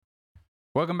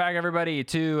Welcome back, everybody,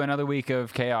 to another week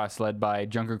of chaos led by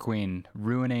Junker Queen,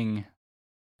 ruining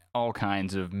all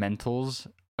kinds of mentals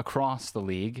across the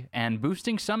league and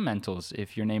boosting some mentals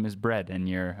if your name is Bread and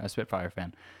you're a Spitfire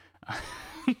fan.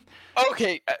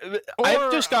 Okay,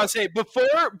 I've just got to say,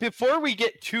 before we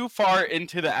get too far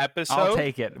into the episode... I'll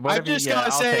take it. I've just got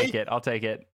to say... I'll take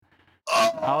it.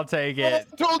 Oh, I'll take it.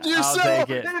 I told you I'll so. take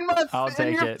it. I'll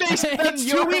take it. Face. That's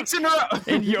 2 weeks in a row.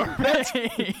 In your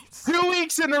face. 2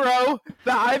 weeks in a row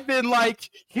that I've been like,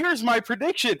 here's my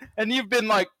prediction. And you've been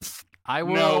like, I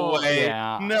will. No way.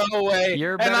 Yeah. No way.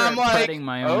 You're better and I'm at like, betting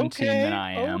my own team than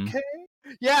I am. Okay.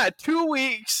 Yeah, 2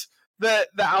 weeks that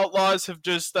the Outlaws have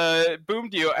just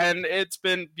boomed you, and it's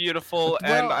been beautiful,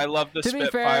 and I love the Spitfire. To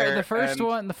be fair,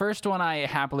 the first one, I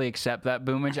happily accept that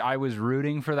boomage. I was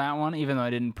rooting for that one, even though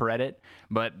I didn't pred it.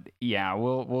 But yeah,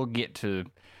 we'll get to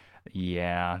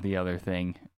the other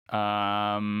thing.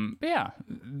 Yeah,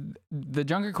 the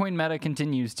Junker Queen meta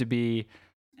continues to be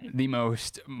the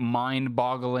most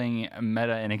mind-boggling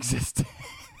meta in existence.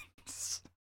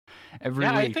 Every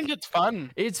week. I think it's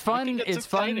fun. It's fun. It's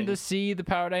fun to see the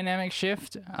power dynamic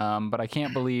shift. But I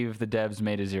can't believe the devs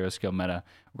made a zero skill meta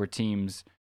where teams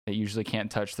that usually can't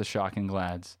touch the shock and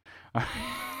glads.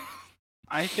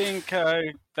 I think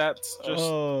that's just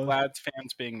Glads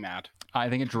fans being mad. I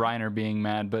think it's Reiner being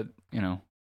mad, but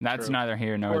that's True. neither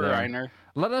here nor Poor there. Reiner.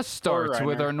 Let us start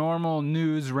with our normal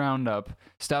news roundup,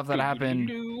 stuff that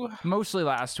happened mostly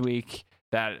last week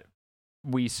that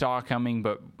we saw coming,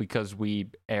 but because we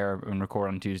air and record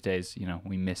on Tuesdays,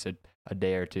 we miss a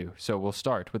day or two. So we'll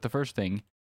start with the first thing.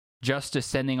 Justice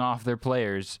sending off their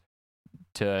players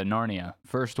to Narnia.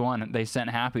 First one, they sent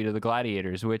Happy to the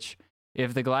Gladiators, which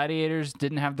if the Gladiators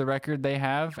didn't have the record they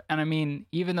have, and I mean,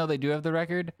 even though they do have the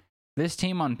record, this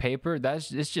team on paper,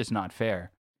 it's just not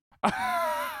fair.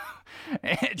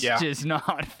 It's just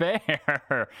not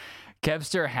fair.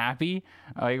 Kevster Happy,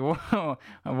 like, whoa,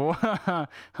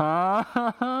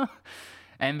 huh?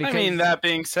 And because, I mean, that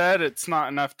being said, it's not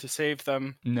enough to save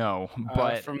them. No,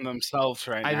 but from themselves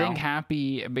now. I think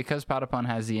Happy, because Patapon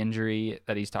has the injury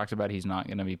that he's talked about, he's not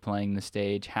going to be playing the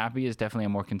stage. Happy is definitely a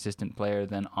more consistent player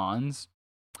than Ons,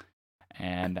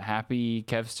 and Happy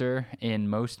Kevster in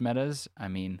most metas. I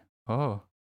mean,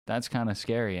 that's kind of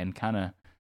scary and kind of.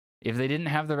 If they didn't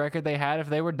have the record they had, if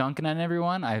they were dunking on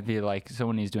everyone, I'd be like,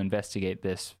 someone needs to investigate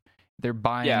this. They're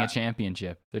buying a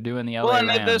championship. They're doing the LA Rams.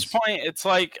 At this point, it's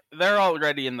like they're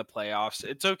already in the playoffs.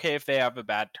 It's okay if they have a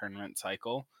bad tournament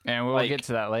cycle. And we'll get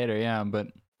to that later, yeah. But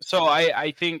so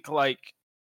I think like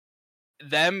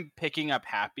them picking up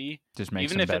Happy, just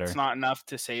makes even if better. It's not enough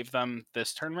to save them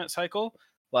this tournament cycle,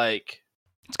 like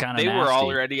it's kind of they nasty. were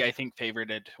already, I think,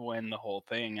 favorited to win the whole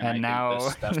thing, and I now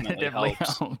think this definitely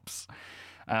helps.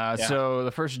 So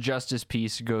the first Justice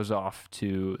piece goes off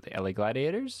to the LA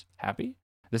Gladiators. Happy.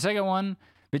 The second one,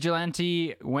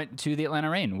 Vigilante went to the Atlanta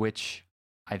Reign, which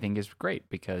I think is great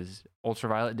because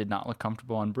Ultraviolet did not look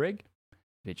comfortable on Brig.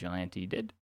 Vigilante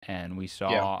did. And we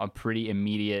saw a pretty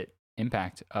immediate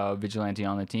impact of Vigilante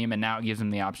on the team. And now it gives them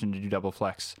the option to do double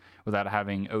flex without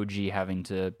having OG having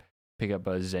to pick up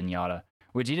a Zenyatta,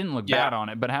 which he didn't look bad on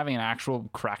it. But having an actual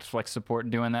cracked flex support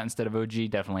doing that instead of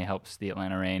OG definitely helps the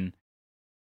Atlanta Reign.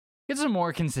 Get some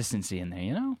more consistency in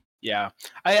there, Yeah,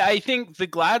 I think the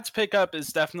Glads pickup is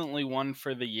definitely one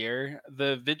for the year.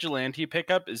 The Vigilante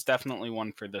pickup is definitely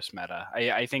one for this meta.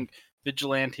 I think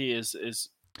Vigilante is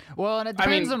well, and it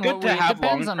depends on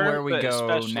where we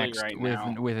go next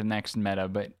with the next meta.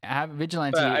 But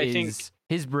Vigilante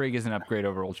his Brig is an upgrade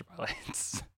over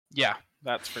Ultraviolets. Yeah,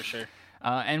 that's for sure.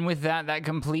 And with that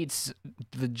completes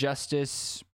the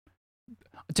Justice.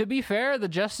 To be fair, the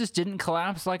Justice didn't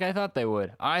collapse like I thought they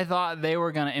would. I thought they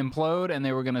were going to implode and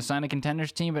they were going to sign a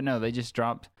contenders team, but no, they just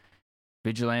dropped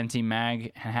Vigilante,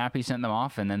 Mag, and Happy, sent them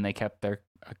off, and then they kept their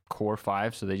core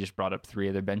 5, so they just brought up 3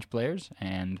 of their bench players.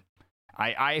 And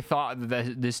I thought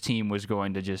that this team was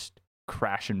going to just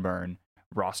crash and burn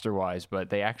roster-wise, but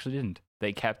they actually didn't.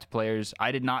 They kept players.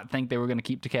 I did not think they were going to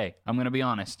keep Decay. I'm going to be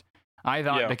honest. I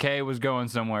thought Decay was going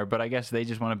somewhere, but I guess they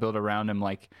just want to build around him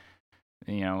like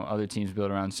other teams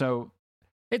build around. So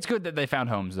it's good that they found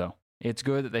homes, though. It's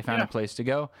good that they found a place to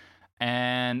go.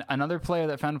 And another player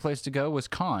that found a place to go was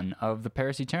Khan of the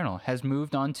Paris Eternal, has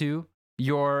moved on to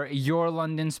your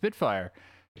London Spitfire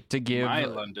to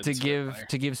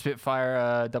give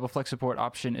Spitfire a double flex support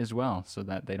option as well, so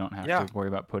that they don't have to worry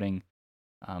about putting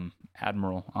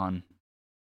Admiral on,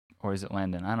 or is it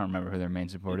Landon? I don't remember who their main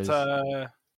support is.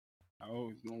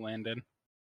 Landon.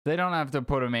 They don't have to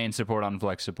put a main support on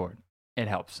flex support. It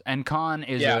helps. And Khan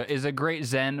is a great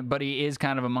Zen, but he is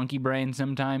kind of a monkey brain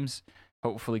sometimes.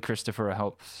 Hopefully Christopher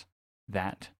helps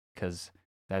that, because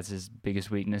That's his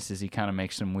biggest weakness, is he kind of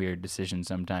makes some weird decisions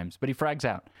sometimes, but he frags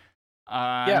out.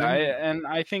 And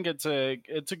I think it's a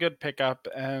good pickup,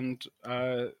 and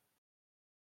I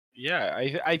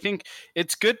think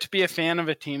it's good to be a fan of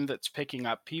a team that's picking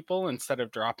up people instead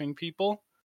of dropping people.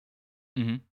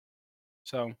 Mm-hmm.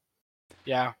 So,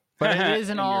 yeah. But it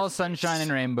isn't all sunshine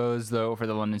and rainbows, though, for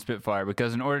the London Spitfire,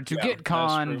 because in order to get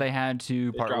Khan, they had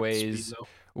to part ways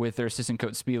with their assistant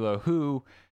coach Spilo, who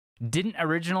didn't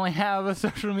originally have a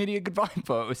social media goodbye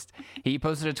post. He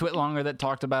posted a tweet longer that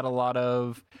talked about a lot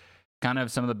of kind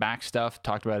of some of the back stuff,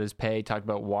 talked about his pay, talked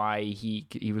about why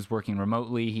he was working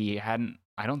remotely. I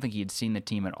don't think he had seen the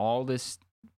team at all this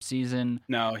season.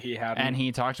 No, he hadn't. And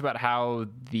he talked about how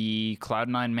the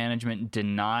Cloud9 management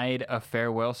denied a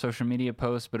farewell social media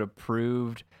post, but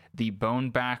approved the bone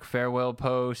back farewell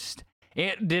post.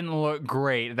 It didn't look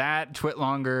great. That twit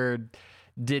longer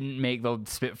didn't make the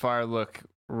Spitfire look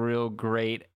real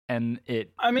great. And the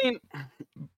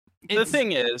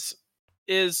thing is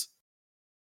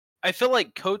I feel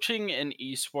like coaching in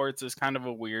esports is kind of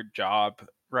a weird job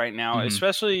right now,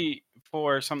 especially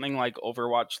for something like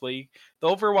Overwatch League. The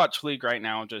Overwatch League right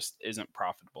now just isn't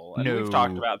profitable. And we've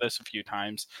talked about this a few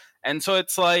times. And so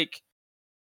it's like,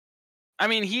 I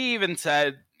mean, he even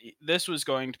said this was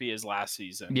going to be his last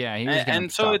season. Yeah, he was going to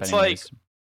and so it's anyways. Like,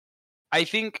 I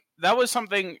think that was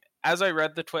something, as I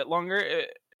read the tweet longer,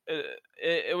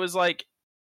 it was like,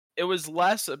 it was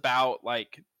less about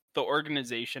like the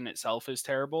organization itself is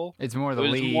terrible. It's more the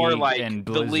league. More like and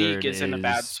the league is in a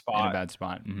bad spot.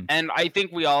 Mm-hmm. And I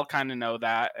think we all kind of know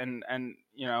that. And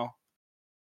you know,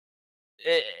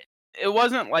 it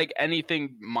wasn't like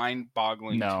anything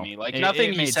mind-boggling to me. Like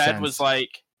nothing he said sense. Was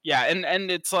like, yeah. And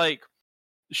it's like,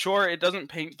 sure, it doesn't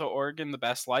paint the org in the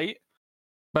best light.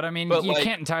 But I mean, you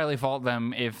can't entirely fault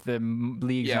them if the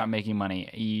league's not making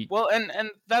money. Well,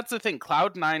 and that's the thing.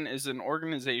 Cloud9 is an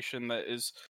organization that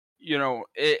is, you know,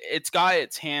 it's got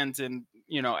its hands in,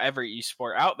 you know, every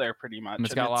esport out there pretty much.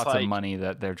 It's got lots of money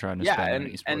that they're trying to spend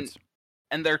on esports.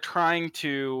 And they're trying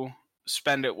to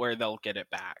spend it where they'll get it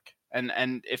back.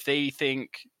 And if they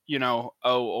think, you know,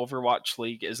 Overwatch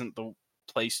League isn't the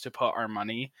place to put our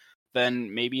money,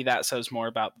 then maybe that says more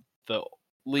about the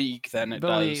league than it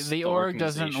does the org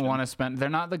doesn't want to spend. They're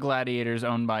not the Gladiators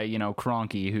owned by, you know,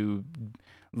 Kroenke, who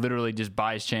literally just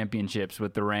buys championships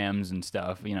with the Rams and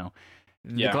stuff. You know,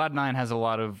 the Cloud9 has a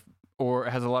lot of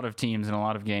teams and a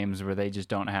lot of games where they just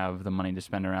don't have the money to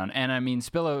spend around. And I mean,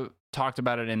 Spillo talked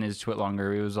about it in his tweet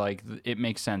longer. He was like, it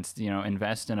makes sense, you know,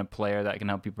 invest in a player that can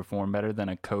help you perform better than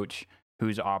a coach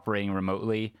who's operating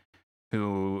remotely,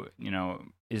 who, you know,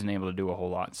 isn't able to do a whole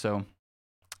lot. So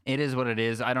it is what it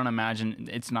is. I don't imagine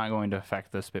it's not going to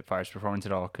affect the Spitfire's performance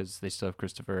at all, because they still have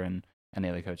Christopher and the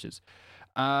other coaches.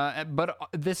 But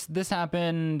this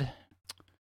happened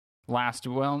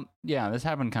this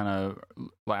happened kind of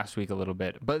last week a little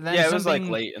bit. But then it was like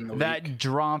late in the week. That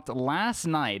dropped last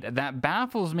night that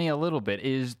baffles me a little bit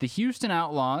is the Houston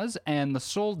Outlaws and the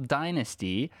Seoul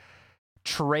Dynasty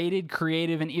traded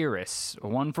Creative and Iris. A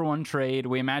 1-for-1 trade.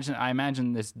 I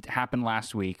imagine this happened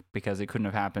last week because it couldn't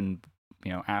have happened,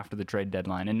 you know, after the trade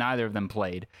deadline, and neither of them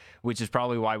played, which is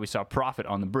probably why we saw profit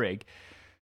on the Brig.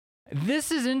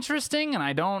 This is interesting,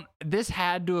 and this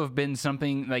had to have been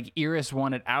something like Iris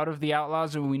wanted out of the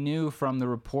Outlaws, and we knew from the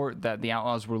report that the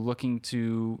Outlaws were looking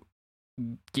to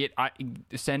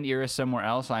send Iris somewhere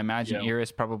else. I imagine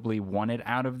Iris probably wanted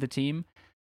out of the team.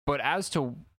 But as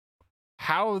to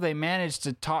how they managed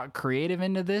to talk Creative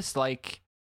into this, like,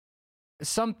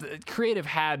 Creative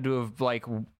had to have like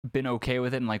been okay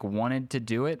with it and like wanted to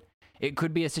do it. It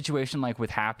could be a situation like with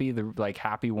Happy.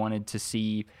 Happy wanted to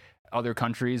see other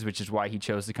countries, which is why he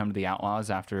chose to come to the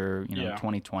Outlaws after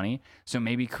 2020. So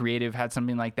maybe Creative had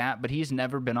something like that, but he's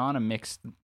never been on a mixed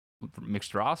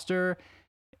roster.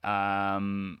 I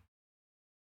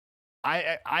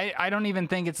don't even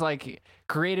think it's like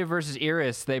Creative versus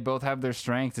Iris. They both have their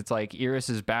strengths. It's like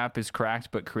Iris's BAP is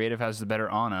cracked, but Creative has the better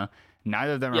Ana.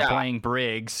 Neither of them are playing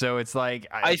Brig, so it's like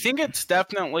I think it's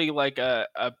definitely like a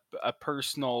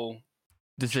personal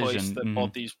decision choice that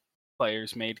both these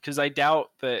players made, because I doubt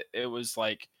that it was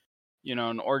like, you know,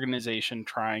 an organization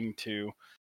trying to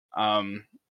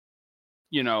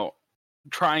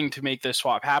trying to make this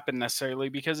swap happen necessarily,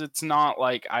 because it's not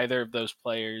like either of those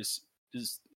players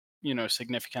is, you know,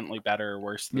 significantly better or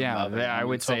worse than the other. I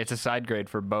would say it's a side grade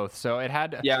for both, so it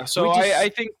had to, I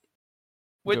think,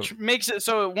 which makes it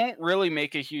so it won't really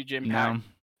make a huge impact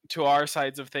to our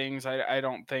sides of things. I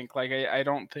don't think. Like, I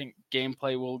don't think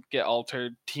gameplay will get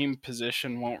altered. Team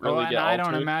position won't really get altered. I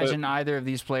don't imagine either of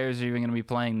these players are even going to be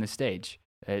playing the stage.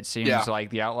 It seems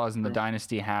like the Outlaws and the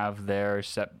Dynasty have their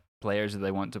set players that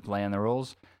they want to play in the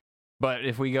roles. But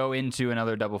if we go into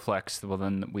another double flex, well,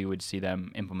 then we would see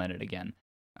them implement it again.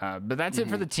 But that's it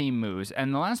for the team moves.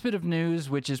 And the last bit of news,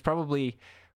 which has probably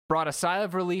brought a sigh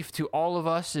of relief to all of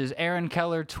us, is Aaron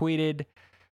Keller tweeted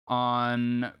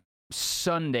on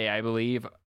Sunday, I believe,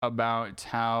 about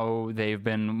how they've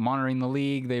been monitoring the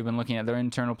league. They've been looking at their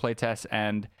internal play tests,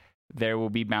 and there will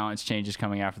be balance changes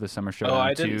coming after the Summer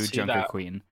Showdown to Junker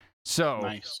Queen. So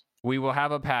nice. We will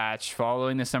have a patch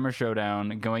following the Summer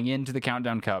Showdown going into the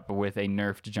Countdown Cup with a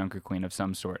nerfed Junker Queen of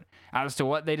some sort. As to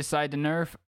what they decide to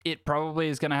nerf, it probably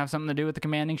is going to have something to do with the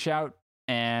commanding shout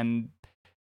and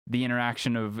the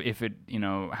interaction of if it,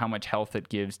 how much health it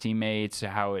gives teammates,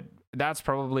 that's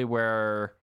probably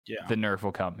where the nerf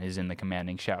will come, is in the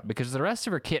commanding shout, because the rest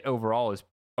of her kit overall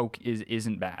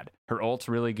isn't bad. Her ult's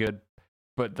really good,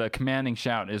 but the commanding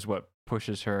shout is what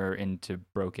pushes her into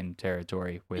broken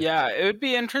territory. It would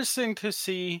be interesting to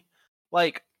see,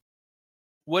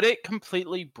 would it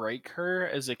completely break her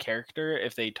as a character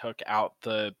if they took out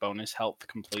the bonus health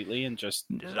completely and just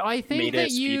made it a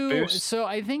speed boost? So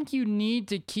I think you need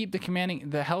to keep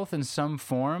the health in some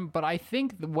form, but I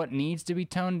think what needs to be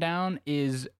toned down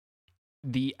is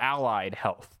the allied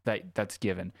health that's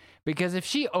given. Because if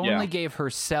she only gave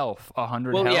herself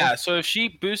 100 health... so if she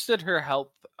boosted her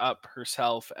health up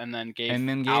herself and then gave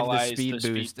allies the speed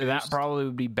boost, that probably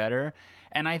would be better.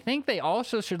 And I think they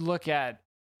also should look at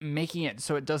making it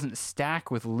so it doesn't stack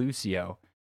with Lucio.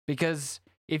 Because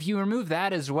if you remove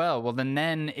that as well,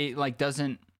 then it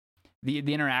doesn't... The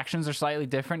interactions are slightly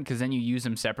different, because then you use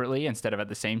them separately instead of at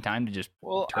the same time to just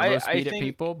turbo speed at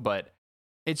people, but...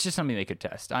 It's just something they could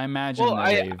test. I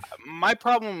imagine. My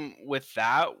problem with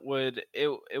that would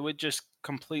just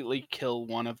completely kill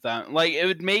one of them. It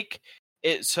would make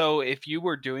it so if you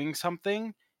were doing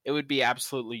something, it would be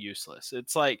absolutely useless.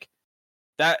 It's like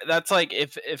that. That's like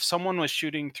if someone was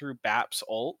shooting through BAP's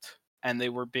ult and they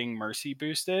were being mercy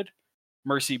boosted,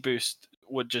 mercy boost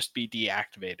would just be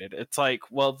deactivated. It's like,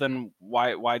 well, then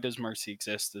why does mercy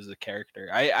exist as a character?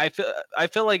 I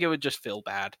feel like it would just feel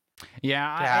bad.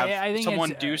 Yeah, to have I think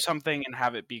someone do something and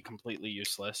have it be completely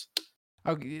useless.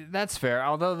 Okay, that's fair.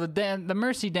 Although the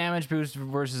mercy damage boost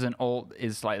versus an ult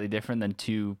is slightly different than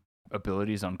two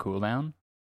abilities on cooldown.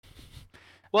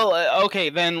 Well,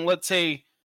 okay, then let's say,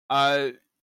 I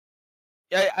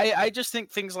just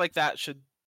think things like that should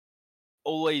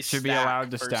always be allowed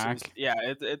to stack. Yeah,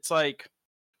 it's like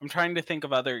I'm trying to think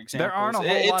of other examples. There aren't a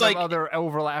whole lot of other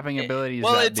overlapping abilities.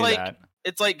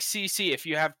 It's like CC. If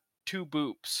you have two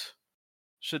boops,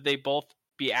 should they both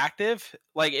be active?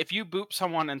 Like if you boop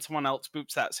someone and someone else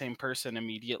boops that same person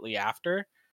immediately after,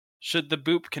 should the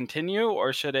boop continue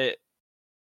or should it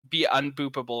be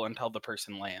unboopable until the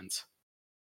person lands?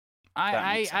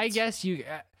 I guess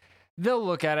they'll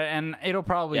look at it, and it'll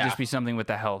probably just be something with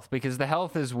the health, because the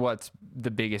health is what's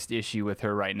the biggest issue with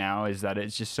her right now, is that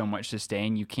it's just so much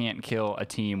sustain. You can't kill a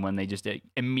team when they just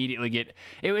immediately get...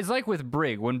 It was like with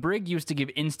Brig. When Brig used to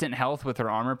give instant health with her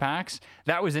armor packs,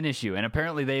 that was an issue, and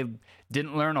apparently they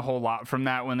didn't learn a whole lot from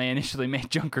that when they initially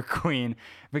made Junker Queen,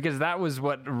 because that was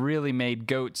what really made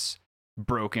GOATs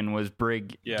broken, was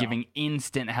Brig giving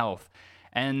instant health.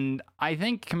 And I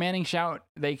think Commanding Shout,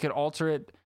 they could alter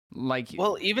it.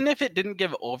 Even if it didn't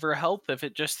give over health, if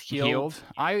it just healed,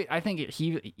 I think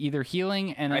either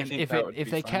healing, and if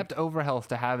they kept over health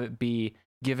to have it be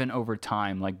given over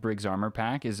time, like Brig's armor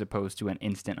pack, as opposed to an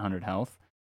instant 100 health,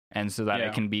 and so that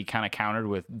it can be kind of countered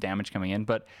with damage coming in.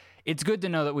 But it's good to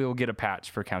know that we will get a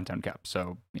patch for Countdown Cup,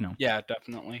 so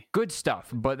definitely good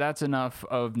stuff. But that's enough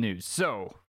of news.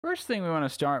 So first thing we want to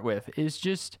start with is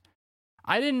just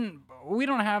we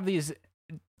don't have these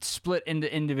split into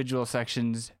individual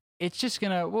sections. It's just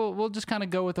we'll just kind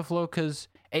of go with the flow, because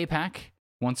APAC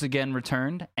once again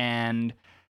returned and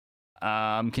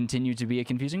continued to be a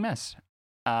confusing mess.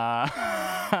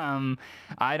 I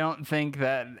think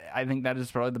that is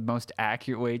probably the most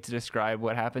accurate way to describe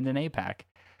what happened in APAC.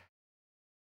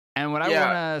 And what I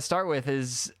want to start with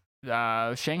is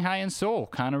Shanghai and Seoul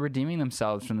kind of redeeming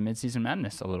themselves from the midseason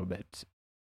madness a little bit.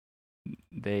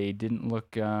 They didn't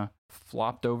look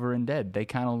flopped over and dead. They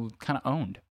kind of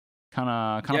owned. Kind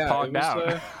of pogged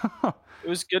out. It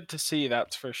was good to see,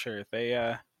 that's for sure.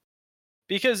 They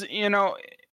because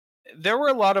there were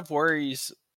a lot of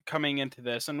worries coming into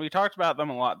this, and we talked about them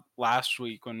a lot last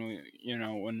week when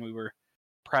we were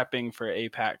prepping for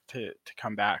APAC to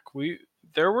come back.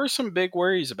 There were some big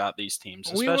worries about these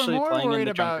teams, especially playing in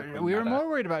the Junker Queen. We were more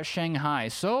worried about Shanghai.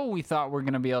 So we thought we're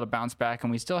going to be able to bounce back,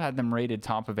 and we still had them rated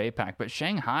top of APAC. But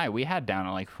Shanghai, we had down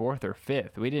at like 4th or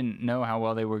 5th. We didn't know how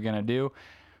well they were going to do.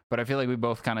 but I feel like we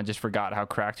both kind of just forgot how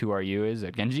cracked Who Are You is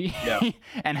at Genji,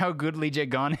 and how good Lee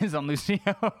Jae-gun is on Lucio.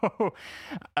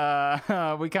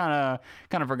 We kind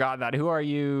of forgot that. Who Are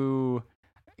You?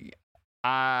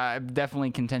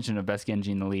 Definitely contention of best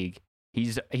Genji in the league.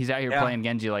 He's out here playing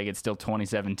Genji like it's still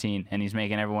 2017, and he's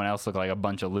making everyone else look like a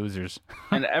bunch of losers.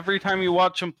 And every time you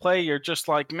watch him play, you're just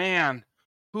like, man,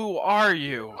 who are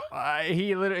you?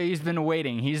 He's been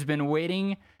waiting. He's been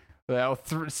waiting, well,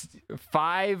 4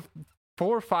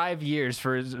 or 5 years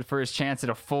for his chance at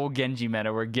a full Genji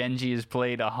meta where Genji is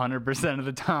played 100% of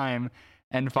the time,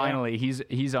 and finally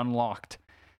he's unlocked.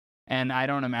 And I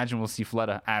don't imagine we'll see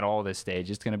Fleta at all this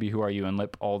stage. It's going to be Who Are You and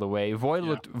Lip all the way. Void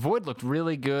looked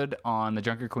really good on the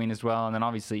Junker Queen as well. And then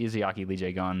obviously Izayaki, Lee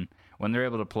Jae-gun, when they're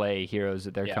able to play heroes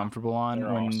that they're comfortable on.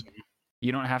 When awesome.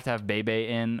 You don't have to have Bebe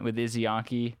in with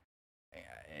Izayaki.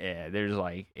 There's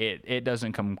like, it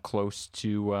doesn't come close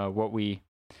to what we...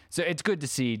 So it's good to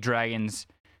see Dragons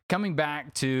coming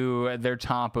back to their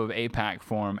top of APAC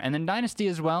form. And then Dynasty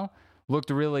as well looked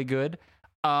really good.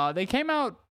 They came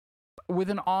out with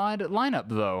an odd lineup,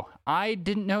 though. I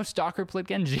didn't know Stalker played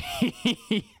Genji.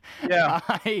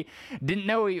 I didn't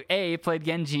know he played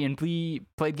Genji and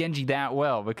played Genji that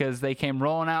well, because they came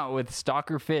rolling out with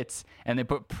Stalker Fitz and they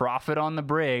put Prophet on the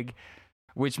Brig,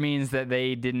 which means that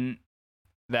they didn't.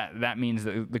 That means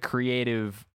that the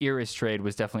creative Iris trade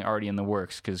was definitely already in the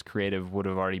works, because creative would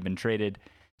have already been traded,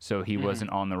 so he wasn't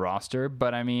on the roster.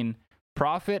 But I mean,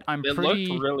 Prophet, looked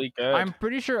really good. I'm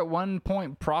pretty sure at one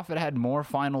point Prophet had more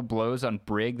final blows on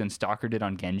Brig than Stalker did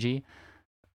on Genji.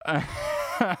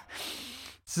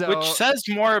 So, which says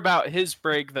more about his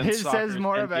Brig than Stalker's. Says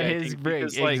more about his Brig,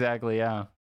 because, exactly. Yeah,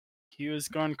 he was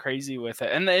going crazy with it.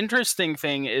 And the interesting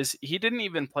thing is, he didn't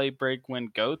even play Brig when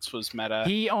Goats was meta.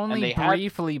 He only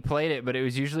briefly played it, but it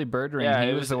was usually Birdring. Yeah,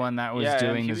 he was the one that was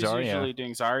doing the Zarya. Usually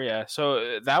doing Zarya.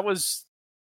 So that was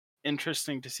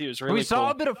interesting to see. It was really We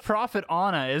saw a bit of Prophet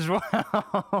Ana as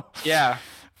well. Yeah.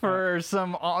 For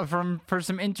some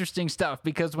interesting stuff,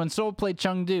 because when Seoul played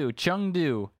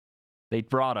Chengdu, they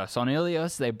brought us on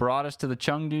Ilios. They brought us to the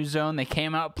Chengdu zone. They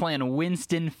came out playing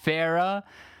Winston Farah.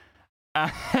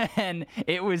 And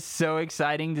it was so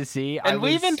exciting to see. And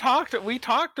we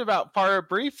talked about Farah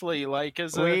briefly, like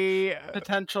as a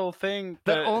potential thing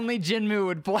that only Jinmu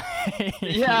would play.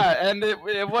 Yeah, and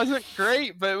it wasn't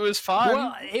great, but it was fun.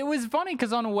 Well, it was funny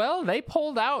because on they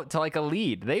pulled out to like a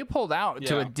lead. They pulled out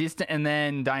to a distant, and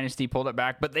then Dynasty pulled it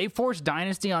back. But they forced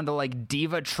Dynasty onto like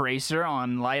Diva Tracer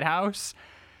on Lighthouse.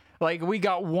 Like, we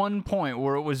got 1 point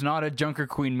where it was not a Junker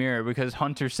Queen mirror because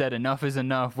Hunter said enough is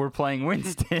enough. We're playing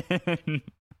Winston.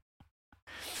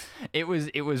 It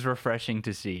was refreshing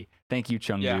to see. Thank you,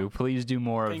 Chengdu. Yeah. Please do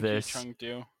more of this. Thank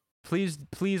you, Chengdu.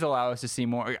 Please allow us to see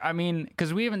more. I mean,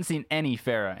 because we haven't seen any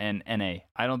Farah in NA.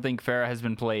 I don't think Farah has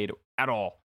been played at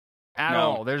all. At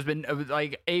all. There's been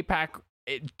like APAC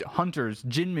Hunters,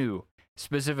 Jinmu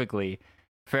specifically.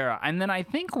 Farah. And then I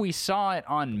think we saw it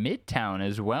on Midtown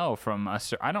as well from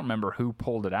us. I don't remember who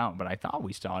pulled it out, but I thought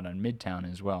we saw it on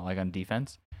Midtown as well, like on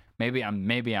defense. Maybe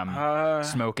I'm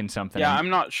smoking something. Yeah, I'm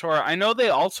not sure. I know they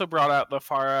also brought out the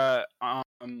Farah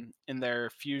in their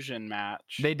fusion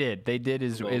match. They did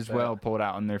as well, pulled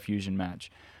out in their fusion match.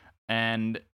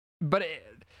 But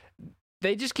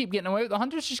they just keep getting away with it. The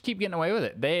Hunters just keep getting away with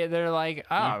it. They're like,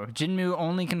 Jinmu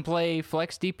only can play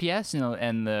flex DPS,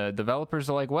 and the developers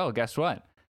are like, well, guess what?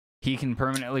 He can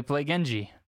permanently play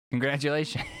Genji.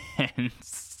 Congratulations.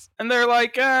 And they're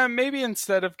like, maybe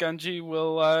instead of Genji,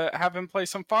 we'll have him play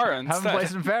some Farah instead. Have him play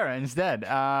some Farah instead.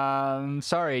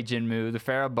 Sorry, Jinmu. The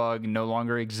Farah bug no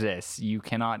longer exists. You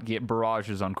cannot get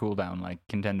barrages on cooldown like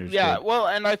contenders did. Well,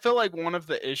 and I feel like one of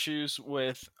the issues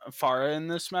with Farah in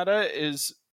this meta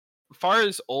is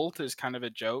Farah's ult is kind of a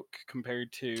joke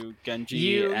compared to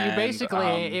Genji.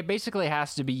 It basically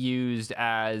has to be used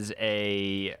as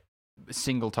a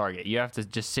single target. You have to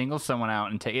just single someone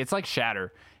out and take. It's like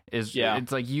Shatter. It's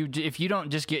like if you don't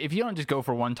just go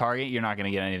for one target, you're not going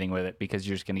to get anything with it because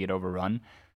you're just going to get overrun.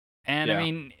 And I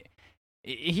mean,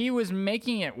 he was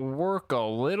making it work a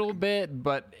little bit,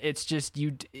 but it's just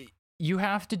you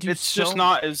have to do. It's just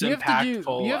not as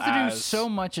impactful. You have to do so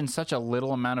much in such a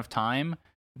little amount of time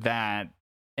that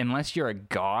unless you're a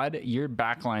god, your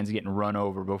backline's getting run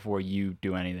over before you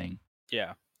do anything.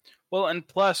 Yeah. Well, and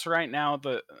plus right now,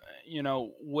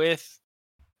 with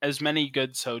as many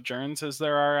good Sojourns as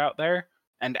there are out there,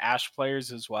 and Ashe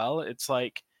players as well, it's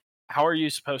like, how are you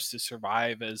supposed to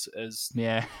survive as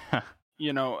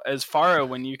Farah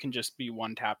when you can just be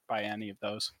one tapped by any of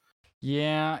those?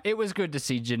 Yeah, it was good to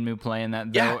see Jinmu playing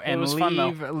that, though. Yeah, and it was fun,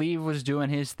 though. Leave was doing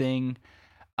his thing.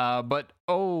 But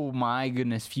oh my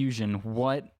goodness, Fusion,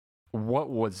 what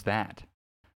was that?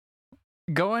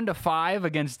 going to 5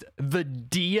 against the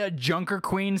Dia Junker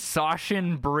Queen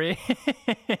Sashin Brig,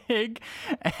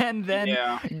 and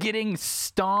then getting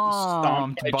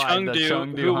stomped by Chengdu, the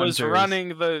Chengdu who Hunters. was running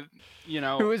the,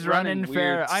 who was running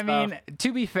fair. Stuff. I mean,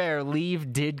 to be fair,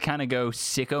 Leave did kind of go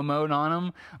sicko mode on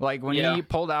him. Like when he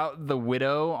pulled out the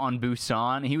Widow on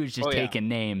Busan, he was just taking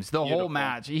names. The whole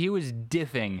match, he was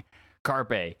diffing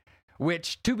Carpe,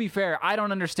 which, to be fair, I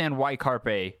don't understand why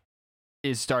Carpe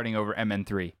is starting over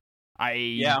MN3.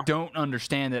 I don't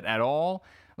understand it at all.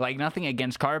 Like, nothing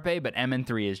against Carpe, but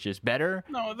MN3 is just better.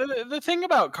 No, the thing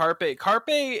about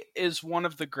Carpe is one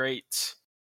of the greats.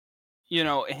 You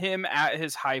know, him at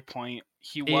his high point,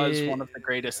 he was one of the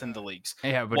greatest in the leagues.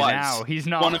 Yeah, but now he's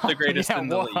not one of the greatest in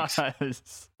the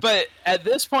leagues. But at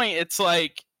this point, it's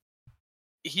like,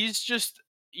 he's just,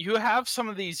 you have some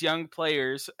of these young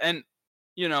players, and,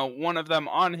 you know, one of them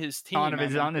on his team.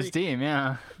 On his team,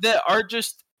 yeah. That are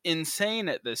just insane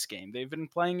at this game. They've been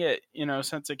playing it, you know,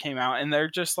 since it came out, and they're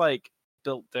just like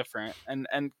built different.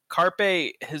 And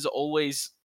Carpe has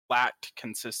always lacked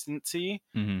consistency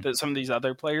that some of these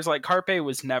other players, like Carpe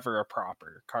was never a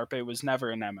proper. Carpe was never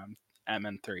an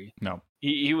MN3. No.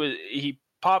 He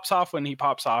pops off when he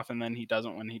pops off, and then he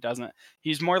doesn't when he doesn't.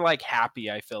 He's more like Happy,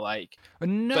 I feel like.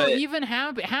 No, even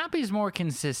Happy's more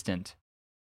consistent.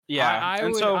 Yeah.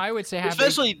 I would say Happy,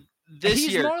 especially this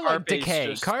he's year, more like Carpe's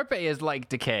Decay. Carpe is like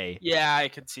Decay. Yeah, I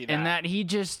could see that. In that he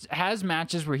just has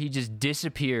matches where he just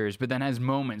disappears, but then has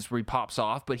moments where he pops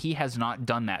off, but he has not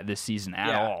done that this season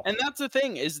at all. And that's the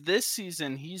thing, is this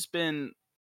season he's been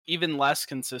even less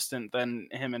consistent than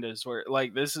him and his work.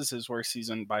 Like, this is his worst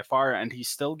season by far, and he's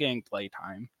still getting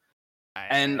playtime.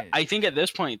 And I think at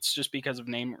this point it's just because of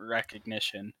name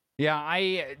recognition. Yeah,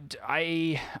 I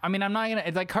mean, I'm not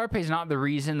gonna, like, Carpe's not the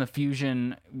reason the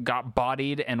Fusion got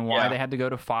bodied and why they had to go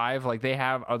to 5. Like, they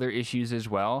have other issues as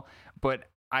well, but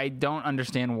I don't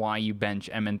understand why you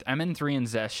bench MN3 and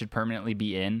Zest should permanently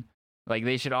be in. Like,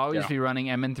 they should always be running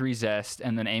MN3 Zest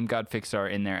and then Aim God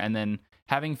Fixar in there, and then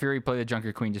having Fury play the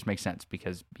Junker Queen just makes sense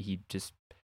because he just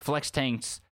flex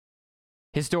tanks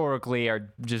historically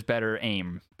are just better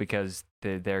aim because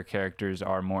their characters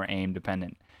are more aim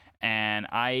dependent. And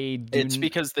it's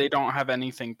because they don't have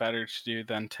anything better to do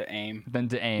than to aim.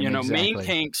 You know,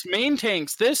 exactly. main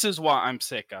tanks, this is what I'm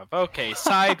sick of. Okay,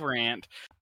 side rant.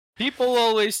 People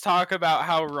always talk about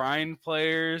how Rhine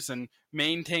players and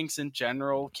main tanks in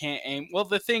general can't aim. Well,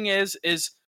 the thing is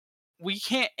we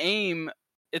can't aim.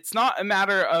 It's not a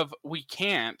matter of we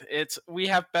can't. It's we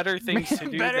have better things to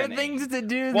do. To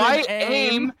do. Why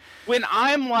aim when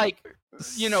I'm like,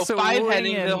 you know,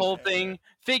 5-heading the whole thing,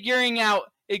 figuring out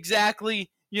exactly,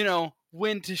 you know,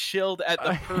 when to shield at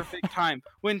the perfect time,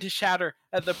 when to shatter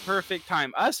at the perfect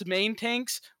time. Us main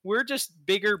tanks, we're just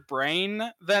bigger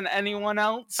brain than anyone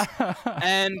else,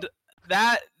 and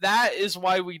that is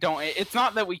why we don't. It's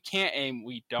not that we can't aim;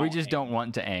 we don't. We just don't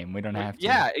want to aim. We don't have to.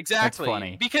 Yeah, exactly. That's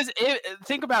funny. Because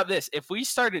think about this: if we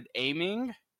started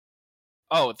aiming,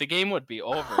 the game would be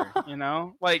over, you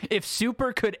know? Like, if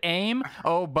Super could aim,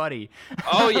 oh buddy.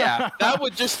 Oh yeah, that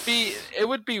would just be, it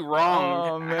would be wrong.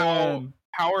 Oh man,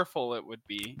 how powerful it would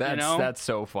be. That's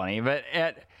so funny. But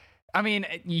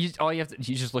you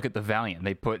just look at the Valiant.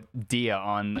 They put Dia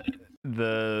on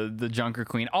the Junker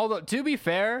Queen. Although, to be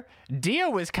fair, Dia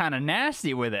was kind of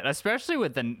nasty with it, especially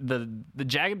with the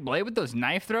jagged blade with those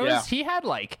knife throws. Yeah. He had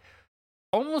like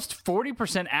almost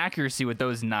 40% accuracy with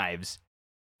those knives.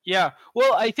 Yeah,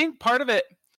 well, I think part of it,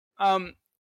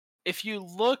 if you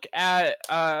look at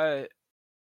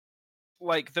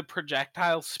like the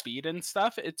projectile speed and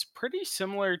stuff, it's pretty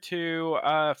similar to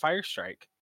Fire Strike.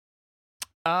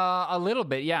 A little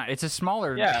bit, yeah. It's a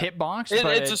smaller hitbox.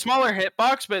 It's a smaller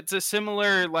hitbox, but it's a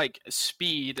similar like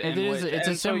speed. It's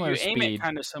a similar speed. You aim it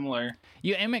kind of similar.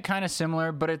 You aim it kind of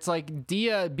similar, but it's like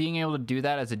Dia being able to do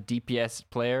that as a DPS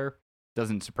player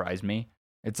doesn't surprise me.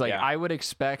 It's like I would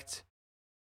expect.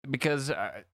 Because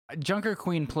Junker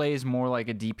Queen plays more like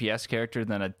a DPS character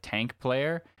than a tank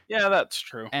player. Yeah, that's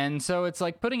true. And so it's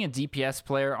like putting a DPS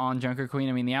player on Junker Queen.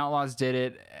 I mean, the Outlaws did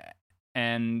it,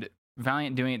 and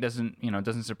Valiant doing it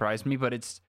doesn't surprise me. But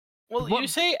it's you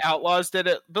say Outlaws did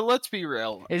it, but let's be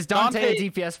real. Is Dante a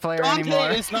DPS player anymore?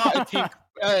 Dante is not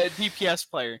a DPS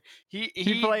player.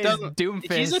 He plays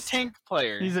Doomfist. He's a tank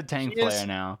player. He's a tank player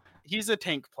now. He's a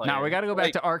tank player. Now, we got to go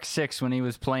back to Arc 6 when he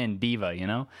was playing Diva, you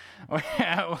know?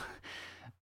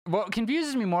 What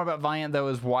confuses me more about Valiant, though,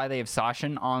 is why they have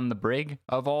Sashin on the Brig,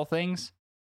 of all things.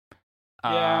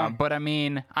 Yeah. But, I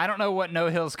mean, I don't know what No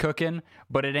Hill's cooking,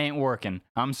 but it ain't working.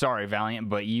 I'm sorry, Valiant,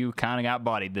 but you kind of got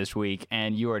bodied this week,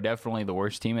 and you are definitely the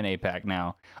worst team in APAC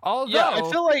now. Although, I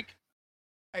feel like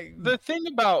the thing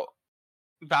about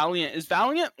Valiant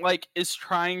is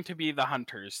trying to be the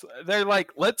hunters. They're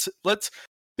like, let's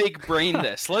big brain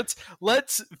this.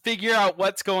 Let's figure out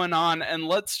what's going on and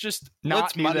let's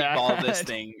moneyball this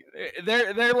thing.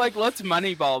 They're like, let's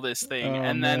moneyball this thing,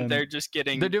 and then they're just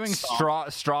getting. They're doing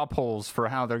straw polls for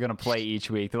how they're gonna play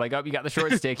each week. They're like, oh, you got the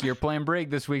short stick. You're playing Brig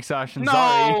this week, Sasha. No,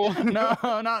 sorry,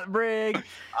 no, not Brig.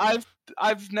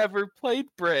 I've never played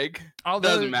Brig. Although,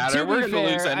 doesn't matter. We're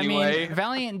gonna lose anyway. I mean,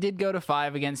 Valiant did go to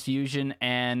 5 against Fusion,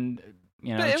 and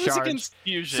but it was against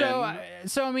Fusion.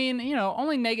 So I mean,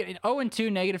 only negative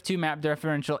 0-2, -2 map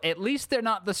differential. At least they're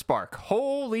not the Spark.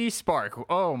 Holy Spark!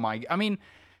 Oh my! I mean,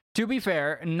 to be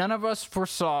fair, none of us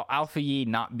foresaw Alpha Yi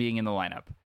not being in the lineup.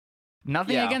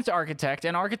 Nothing against Architect,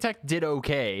 and Architect did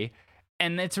okay.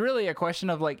 And it's really a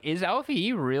question of, like, is Alpha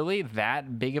E really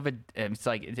that big of a... It's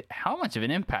like, how much of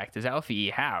an impact does Alpha E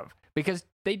have? Because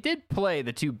they did play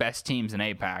the 2 best teams in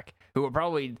APAC, who are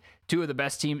probably 2 of the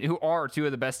best teams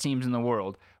in the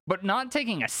world. But not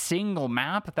taking a single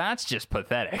map, that's just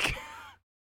pathetic.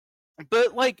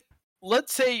 But, like,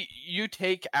 let's say you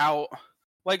take out...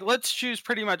 Like, let's choose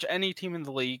pretty much any team in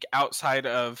the league outside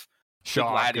of the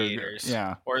Gladiators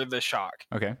or the Shock.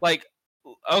 Okay. Like...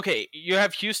 Okay, you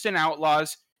have Houston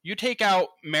Outlaws. You take out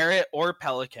Merit or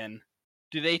Pelican.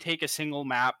 Do they take a single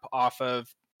map off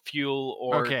of Fuel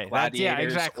or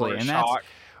Gladiators exactly. or And Shock?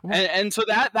 And so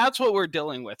that's what we're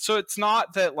dealing with. So it's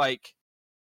not that, like,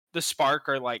 the Spark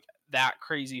are, like, that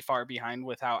crazy far behind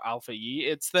without Alpha Yi.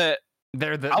 It's that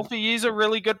Alpha Yi's a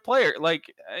really good player.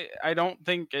 Like, I don't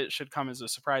think it should come as a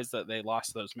surprise that they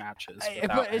lost those matches.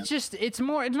 But it's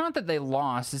not that they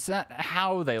lost, it's that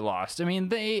how they lost. I mean,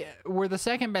 they were the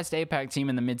second best APAC team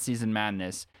in the midseason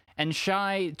madness, and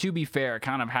Shy, to be fair,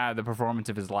 kind of had the performance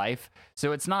of his life,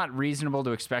 so it's not reasonable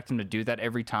to expect him to do that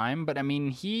every time. But I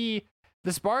mean,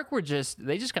 the Spark they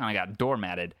just kind of got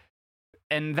doormatted.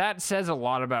 And that says a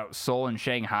lot about Seoul and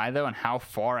Shanghai, though, and how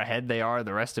far ahead they are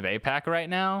the rest of APAC right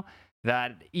now.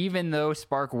 That even though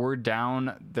Spark were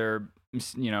down their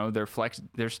star flex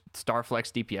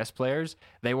DPS players,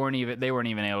 they weren't even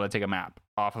able to take a map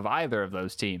off of either of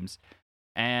those teams.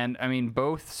 And I mean,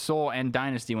 both Seoul and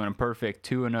Dynasty went a perfect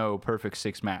 2-0, perfect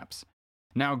 6 maps.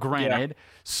 Now, granted,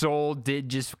 Seoul did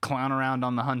just clown around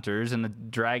on the Hunters, and the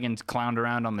Dragons clowned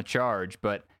around on the Charge,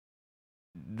 but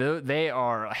they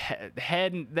are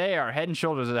head and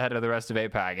shoulders ahead of the rest of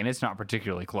APAC, and it's not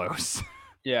particularly close.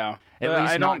 Yeah, at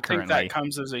least I don't think that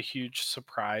comes as a huge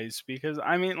surprise because,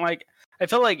 I mean, like, I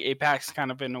feel like APAC's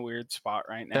kind of in a weird spot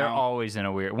right now. They're always in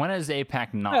a weird... When is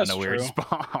APAC not in a weird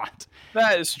spot?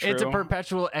 That is true. It's a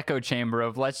perpetual echo chamber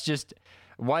of let's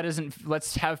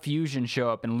have Fusion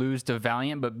show up and lose to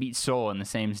Valiant but beat Seoul in the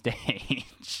same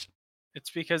stage.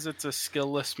 It's because it's a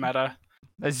skillless meta.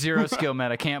 A zero skill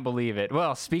meta, can't believe it.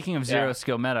 Well, speaking of zero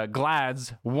skill meta,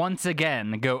 Glads once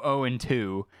again go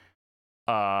 0-2.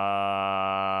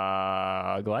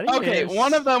 Gladiators. Okay,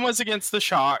 one of them was against the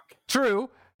Shock. True.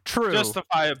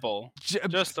 Justifiable.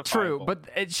 True, but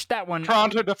it's that one.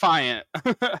 Toronto Defiant.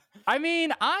 I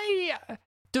mean,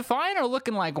 Defiant are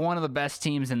looking like one of the best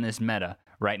teams in this meta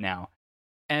right now.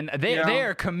 And they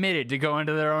are committed to go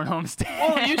into their own home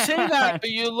stand. Well, you say that, but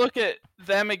you look at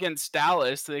them against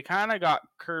Dallas, they kind of got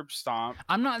curb stomped.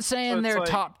 I'm not saying they're like,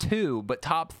 top 2, but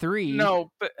top 3.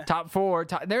 No, but top 4.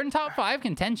 They're in top 5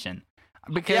 contention.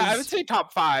 Because, I would say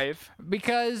top 5.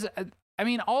 Because, I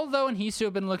mean, although and Hisu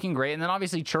have been looking great, and then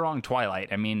obviously Churong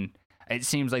Twilight, I mean, it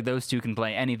seems like those two can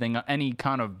play anything, any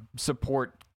kind of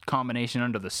support combination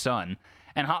under the sun.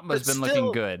 And Hotma's been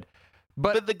looking good.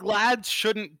 But the Glads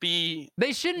shouldn't be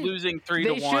losing 3-1.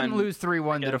 They shouldn't lose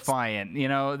 3-1 to Defiant.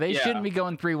 They shouldn't be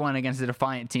going 3-1 against a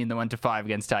Defiant team that went to 5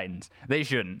 against Titans. They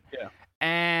shouldn't. Yeah.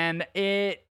 And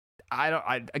I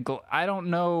don't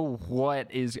know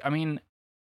what is. I mean,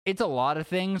 it's a lot of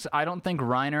things. I don't think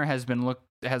Reiner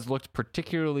has looked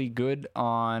particularly good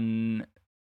on.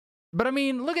 But I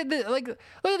mean, look at this. Look at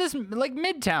this. Like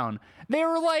Midtown, they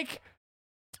were like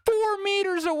 4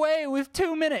 meters away with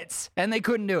 2 minutes, and they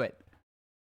couldn't do it.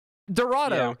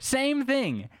 Dorado, same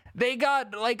thing. They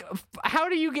got, like, how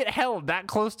do you get held that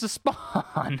close to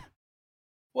spawn?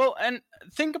 Well, and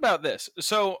think about this.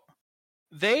 So,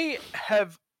 they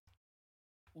have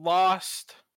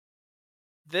lost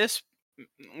this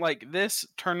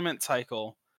tournament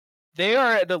cycle. They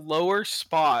are at a lower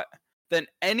spot than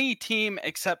any team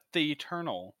except the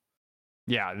Eternal.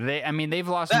 Yeah, they've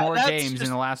lost more games in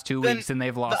the last 2 weeks than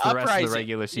they've lost the rest of the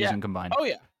regular season combined. Oh,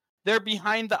 yeah. They're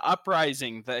behind the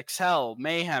Uprising, the Excel,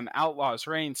 Mayhem, Outlaws,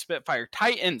 Reign, Spitfire,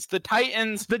 Titans. The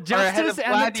Titans are ahead of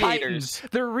Gladiators. The Titans.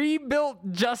 The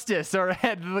rebuilt Justice are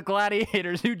ahead of the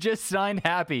Gladiators who just signed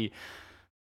Happy.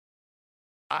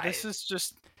 This is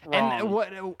just wrong. And what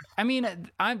I mean,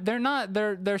 they're not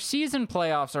their season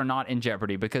playoffs are not in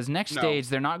jeopardy because next stage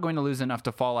they're not going to lose enough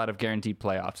to fall out of guaranteed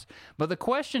playoffs. But the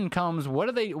question comes,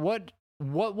 what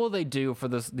will they do for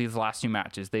these last two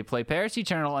matches? They play Paris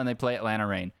Eternal and they play Atlanta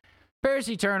Reign. Paris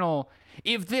Eternal,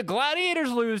 if the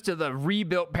Gladiators lose to the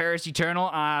rebuilt Paris Eternal,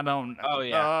 I don't know. Oh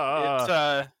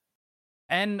yeah.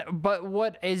 But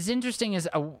what is interesting is,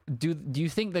 do you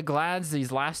think the Glads,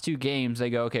 these last two games,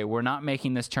 they go, okay, we're not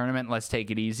making this tournament, let's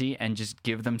take it easy and just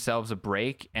give themselves a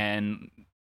break and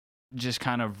just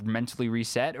kind of mentally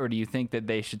reset? Or do you think that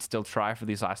they should still try for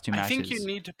these last two matches? I think you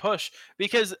need to push,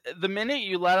 because the minute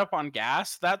you let up on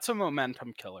gas, that's a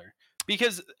momentum killer.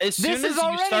 Because as soon as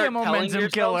you start a momentum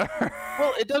killer.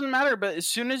 Well, it doesn't matter, but as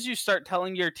soon as you start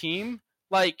telling your team,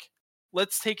 like,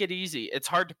 let's take it easy, it's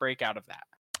hard to break out of that.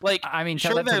 Like, I mean,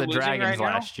 tell that to the Dragons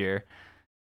last year.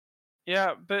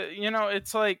 Yeah, but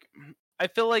it's like, I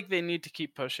feel like they need to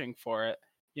keep pushing for it.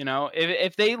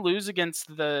 If they lose against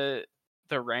the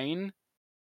Reign,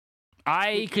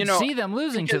 I could see them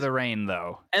losing to the Reign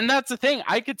though. And that's the thing,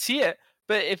 I could see it.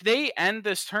 But if they end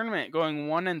this tournament going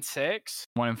 1-6,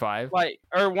 1-5,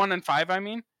 or 1-5, I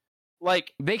mean,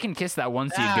 like, they can kiss that one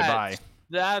seed goodbye.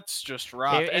 That's just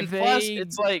rough. And plus,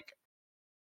 it's like,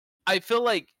 I feel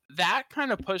like that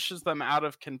kind of pushes them out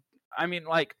of. I mean,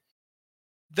 like,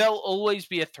 they'll always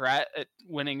be a threat at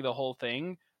winning the whole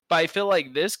thing, but I feel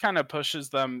like this kind of pushes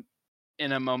them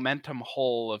in a momentum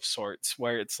hole of sorts,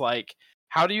 where it's like,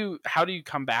 how do you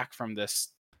come back from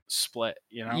this split?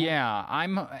 Yeah,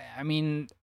 I mean,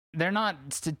 they're not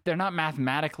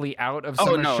mathematically out of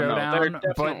Summer Showdown,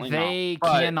 but they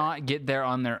cannot get there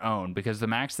on their own, because the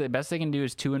best they can do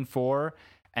is 2-4,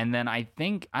 and then I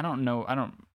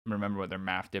don't remember what their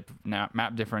map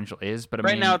differential is, but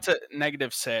right now it's at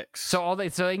 -6. So they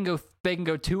can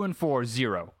go 2-4,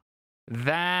 0.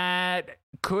 That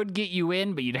could get you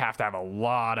in, but you'd have to have a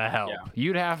lot of help. Yeah.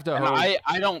 You'd have to hope.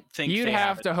 I don't think you'd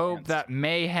have to hope that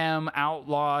Mayhem,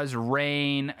 Outlaws,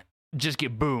 Reign just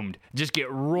get boomed, just get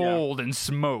rolled and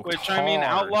smoked. Which hard. I mean,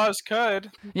 Outlaws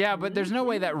could. Yeah, but there's no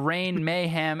way that Reign,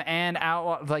 Mayhem, and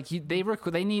Outlaws, like,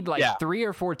 they need like 3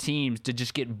 or 4 teams to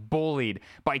just get bullied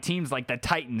by teams like the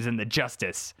Titans and the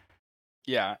Justice.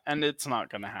 Yeah, and it's not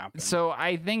going to happen. So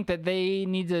I think that they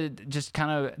need to just kind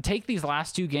of take these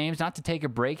last 2 games, not to take a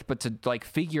break, but to like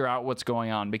figure out what's going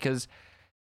on, because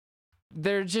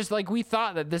they're just like, we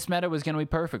thought that this meta was going to be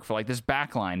perfect for like this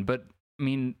backline, but I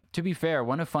mean, to be fair,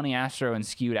 when have Funny Astro and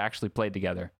Skewed actually played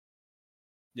together?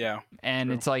 Yeah. And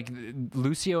true. It's like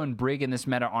Lucio and Brig in this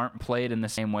meta aren't played in the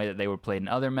same way that they were played in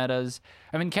other metas.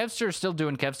 I mean, Kevster is still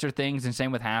doing Kevster things, and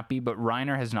same with Happy, but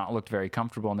Reiner has not looked very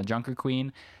comfortable in the Junker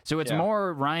Queen. So it's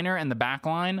more Reiner and the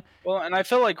backline. Well, and I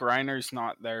feel like Reiner's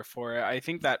not there for it. I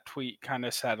think that tweet kind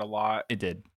of said a lot. It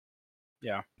did.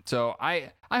 Yeah. So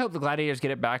I hope the Gladiators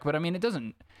get it back, but I mean,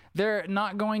 they're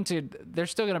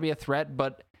still going to be a threat,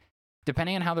 but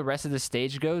depending on how the rest of the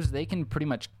stage goes, they can pretty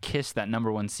much kiss that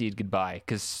number 1 seed goodbye,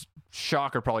 because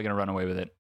Shock are probably going to run away with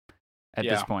it at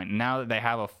this point. Now that they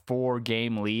have a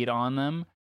 4-game lead on them,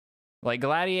 like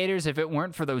Gladiators, if it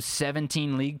weren't for those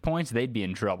 17 league points, they'd be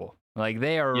in trouble. Like,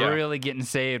 they are really getting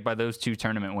saved by those 2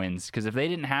 tournament wins, because if they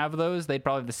didn't have those, they'd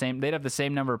have the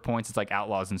same number of points as like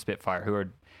Outlaws and Spitfire, who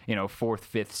are 4th,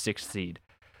 5th, 6th seed.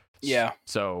 Yeah.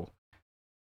 So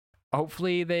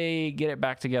hopefully they get it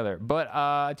back together. But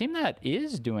a team that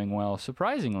is doing well,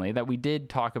 surprisingly, that we did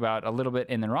talk about a little bit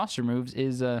in the roster moves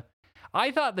is,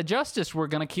 I thought the Justice were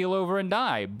going to keel over and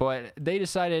die, but they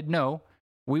decided, no,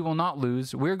 we will not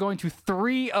lose. We're going to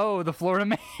 3-0 the Florida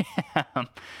Mayhem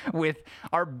with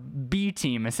our B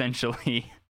team,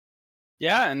 essentially.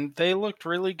 Yeah, and they looked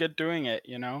really good doing it,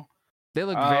 They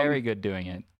looked very good doing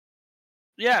it.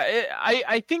 Yeah,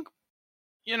 I think,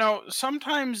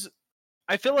 sometimes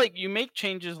I feel like you make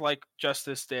changes like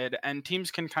Justice did, and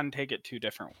teams can kind of take it 2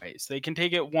 different ways. They can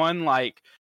take it one, like,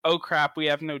 oh crap, we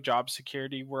have no job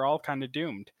security, we're all kind of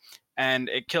doomed, and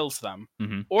it kills them.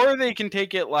 Mm-hmm. Or they can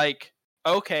take it like,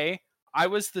 okay, I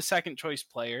was the second choice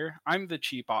player, I'm the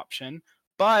cheap option,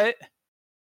 but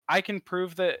I can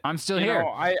prove that I'm still here.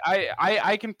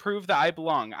 I can prove that I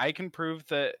belong. I can prove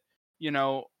that,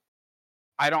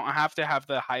 I don't have to have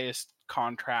the highest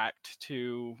contract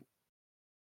to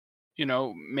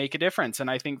make a difference. And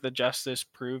I think the Justice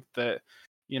proved that,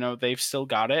 they've still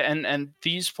got it, and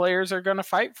these players are going to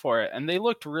fight for it, and they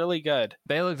looked really good.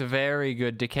 They looked very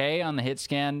good. Decay on the hit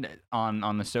scan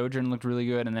on the Sojourn looked really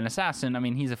good, and then Assassin, I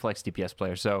mean, he's a flex DPS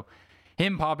player, so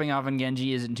him popping off on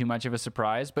Genji isn't too much of a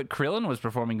surprise, but Krillin was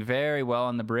performing very well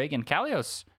on the Brig, and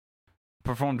Kalios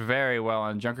performed very well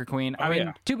on Junker Queen.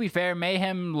 To be fair,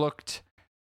 Mayhem looked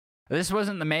This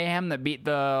wasn't the Mayhem that beat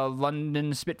the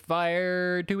London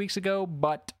Spitfire 2 weeks ago,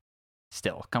 but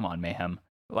still, come on, Mayhem.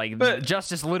 Like,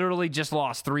 Justice literally just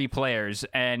lost 3 players,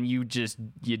 and you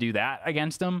do that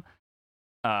against them?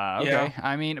 Okay. Yeah.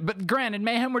 I mean, but granted,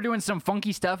 Mayhem were doing some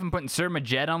funky stuff and putting Sir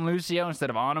Majed on Lucio instead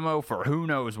of Onimo for who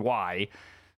knows why.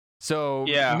 So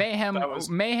yeah,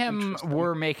 Mayhem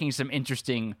were making some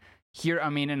interesting here. I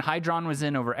mean, and Hydron was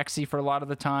in over Xe for a lot of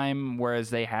the time, whereas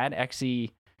they had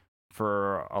Xe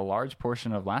for a large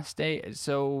portion of last day.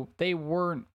 So they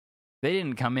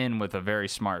didn't come in with a very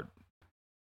smart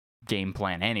game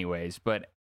plan anyways,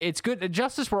 but it's good.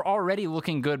 Justice were already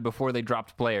looking good before they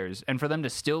dropped players, and for them to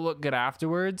still look good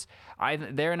afterwards,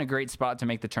 they're in a great spot to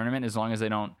make the tournament as long as they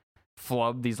don't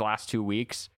flub these last 2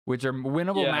 weeks, which are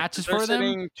winnable matches for them.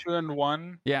 They're sitting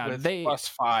 2-1. Yeah, they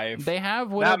 +5. They have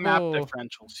winnable. That map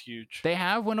differential's huge. They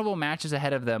have winnable matches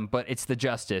ahead of them, but it's the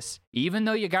Justice. Even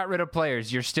though you got rid of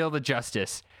players, you're still the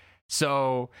Justice.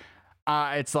 So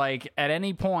it's like at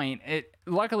any point,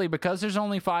 luckily because there's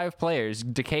only 5 players,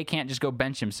 Decay can't just go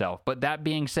bench himself. But that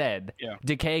being said,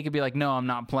 Decay could be like, no, I'm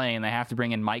not playing. They have to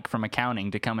bring in Mike from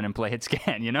accounting to come in and play hit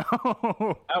scan, you know?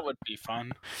 That would be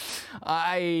fun.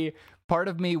 Part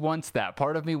of me wants that.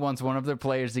 Part of me wants one of their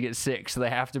players to get sick, so they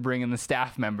have to bring in the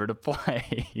staff member to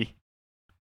play.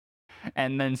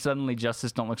 And then suddenly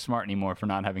Justice don't look smart anymore for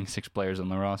not having 6 players on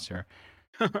the roster.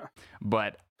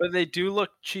 But they do look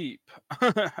cheap.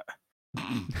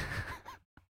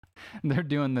 They're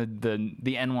doing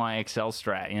the NYXL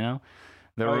strat, you know?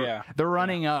 They're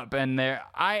running up, and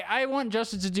I want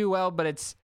Justice to do well, but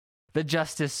it's the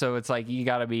Justice, so it's like you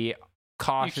gotta be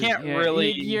cautious. You can't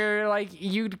really. You're like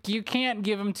you can't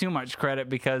give them too much credit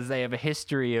because they have a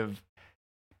history of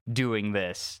doing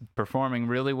this, performing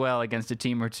really well against a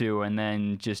team or two, and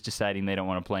then just deciding they don't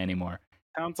want to play anymore.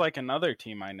 Sounds like another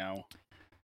team I know.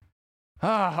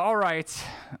 All right,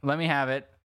 let me have it.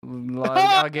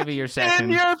 I'll give you your second.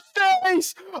 In your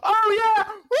face! Oh yeah!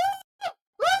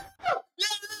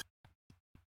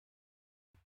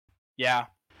 Yeah.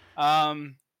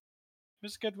 It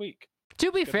was a good week.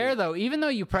 To be fair, though, even though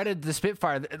you predated the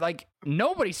Spitfire, like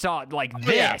nobody saw it like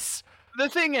this. Yeah. The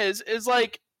thing is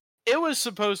like it was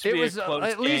supposed to be a close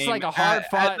at least game like a hard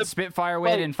fought Spitfire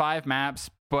win in 5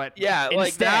 maps. But yeah, instead,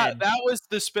 like that was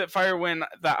the Spitfire win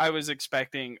that I was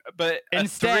expecting. But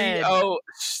instead, 3-0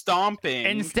 stomping.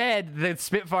 Instead, the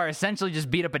Spitfire essentially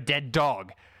just beat up a dead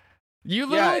dog. You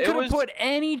literally could have put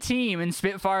any team in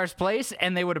Spitfire's place,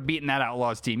 and they would have beaten that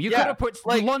Outlaws team. You could have put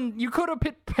you could have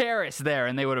put Paris there,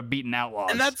 and they would have beaten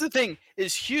Outlaws. And that's the thing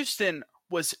is Houston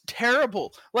was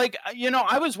terrible. Like, you know,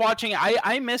 I was watching.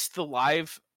 I missed the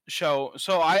live show,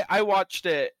 so I watched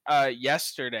it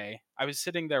yesterday. I was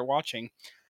sitting there watching.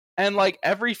 And, like,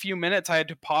 every few minutes I had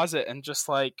to pause it and just,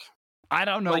 like... I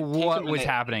don't know what was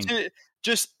happening. To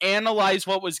just analyze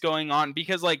what was going on.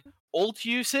 Because, like, ult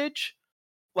usage...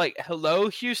 Like, hello,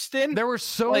 Houston? There were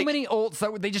so many ults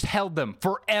that they just held them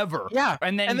forever. Yeah.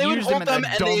 And then they used them at the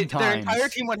dumb times. Their entire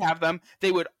team would have them.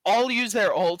 They would all use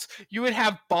their ults. You would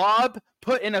have Bob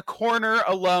put in a corner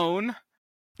alone...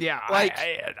 Yeah, like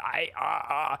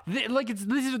these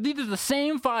are the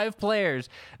same 5 players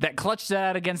that clutched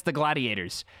that against the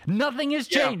Gladiators. Nothing has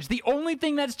changed. The only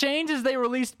thing that's changed is they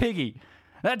released Piggy.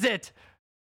 That's it.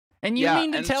 And you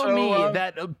mean to tell me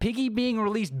that Piggy being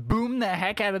released boomed the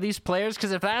heck out of these players?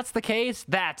 Because if that's the case,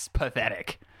 that's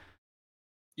pathetic.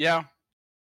 Yeah.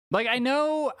 Like I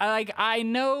know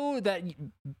that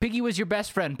Piggy was your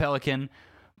best friend, Pelican,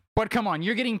 but come on,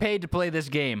 you're getting paid to play this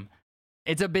game.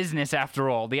 It's a business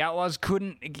after all. The Outlaws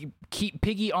couldn't keep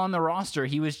Piggy on the roster.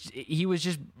 He was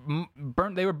just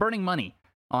burnt. They were burning money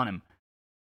on him.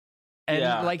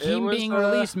 And him being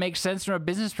released makes sense from a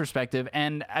business perspective.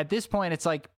 And at this point, it's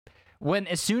like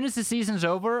as soon as the season's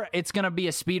over, it's going to be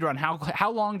a speed run.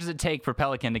 How long does it take for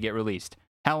Pelican to get released?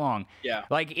 How long? Yeah.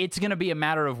 Like it's going to be a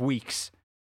matter of weeks.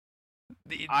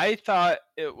 I thought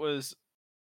it was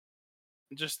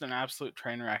just an absolute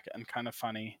train wreck and kind of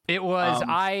funny. It was.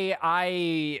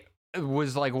 I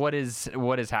was like, what is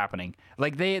happening?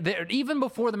 Like they even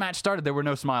before the match started, there were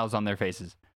no smiles on their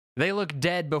faces. They looked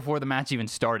dead before the match even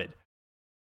started.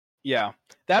 Yeah.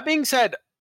 That being said,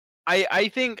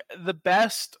 I think the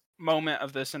best moment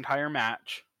of this entire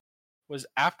match was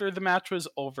after the match was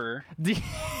over.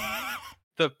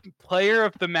 the player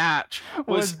of the match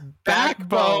was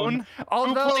Backbone,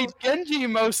 although who played Genji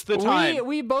most of the time.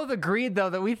 We both agreed, though,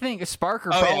 that we think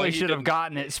Sparker probably should have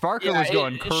gotten it. Sparker was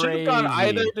going crazy. It should have gone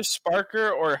either to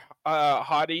Sparker or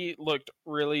Hottie looked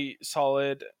really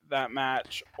solid that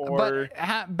match. Or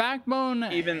Backbone,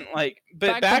 even like,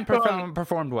 but Backbone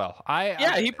performed well.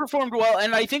 He performed well,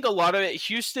 and I think a lot of it,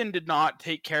 Houston did not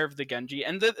take care of the Genji.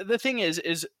 And the thing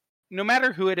is no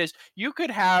matter who it is, you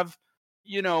could have,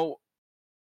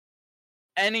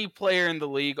 any player in the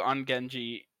league on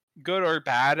Genji, good or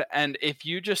bad, and if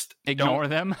you just ignore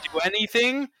them, do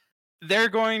anything, they're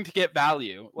going to get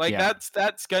value. Like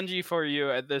that's Genji for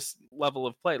you at this level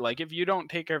of play. Like if you don't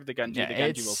take care of the Genji, the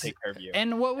Genji will take care of you.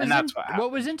 And what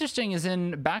was interesting is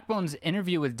in Backbone's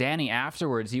interview with Danny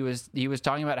afterwards, he was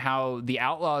talking about how the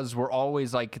Outlaws were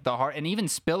always like the hard, and even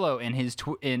Spillo in his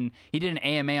he did an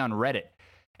AMA on Reddit.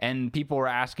 And people were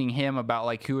asking him about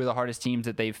like who are the hardest teams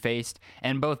that they've faced,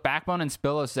 and both Backbone and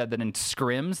Spillo said that in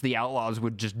scrims the Outlaws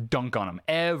would just dunk on them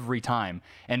every time.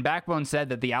 And Backbone said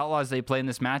that the Outlaws they play in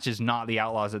this match is not the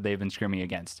Outlaws that they've been scrimming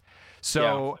against.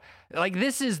 So like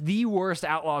this is the worst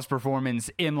Outlaws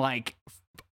performance in like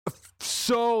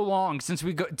so long since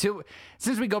we go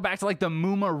back to like the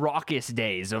Muma Raucous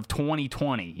days of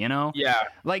 2020.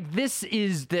 Like this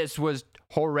was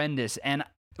horrendous. And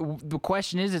the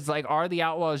question is, it's like, are the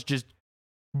Outlaws just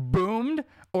boomed,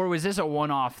 or was this a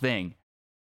one-off thing?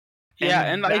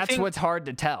 And that's I think, what's hard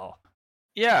to tell.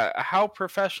 Yeah, how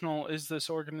professional is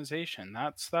this organization?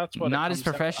 That's what. Not as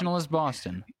professional as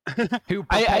Boston, who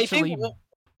perpetually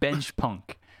bench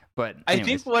Punk. But anyways. I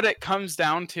think what it comes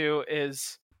down to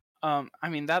is,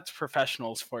 that's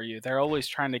professionals for you. They're always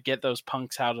trying to get those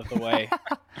punks out of the way.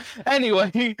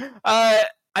 Anyway,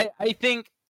 I think,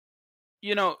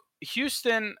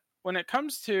 Houston, when it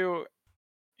comes to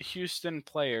Houston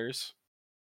players,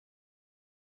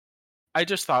 I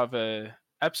just thought of a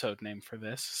episode name for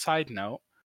this. Side note,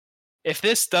 if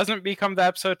this doesn't become the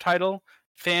episode title,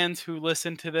 fans who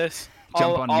listen to this,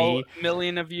 all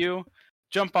million of you,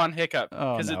 jump on Hiccup,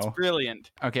 because it's brilliant.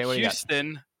 Okay, what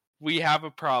Houston, we have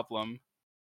a problem.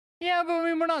 Yeah, but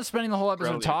we're not spending the whole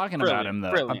episode talking about him,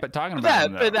 though. But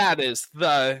that is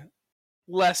the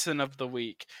lesson of the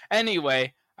week.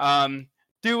 Anyway,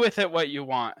 do with it what you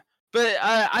want. But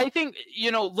I think,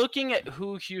 looking at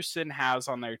who Houston has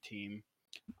on their team,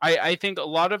 I think a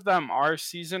lot of them are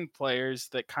seasoned players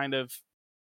that kind of,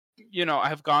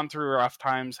 have gone through rough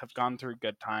times, have gone through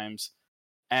good times,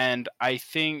 and I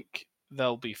think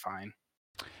they'll be fine.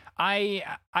 I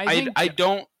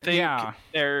don't think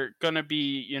they're going to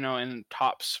be, in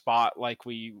top spot like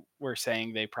we were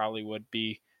saying they probably would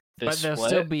be this But they'll split.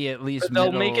 Still be at least but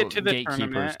they'll make it to the gatekeeper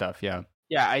tournament. Stuff, yeah.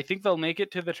 Yeah, I think they'll make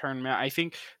it to the tournament. I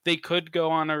think they could go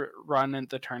on a run at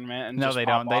the tournament. And no, they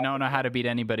don't. They don't know how to beat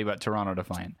anybody but Toronto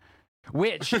Defiant.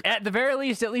 Which, at the very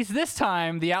least, at least this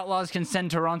time, the Outlaws can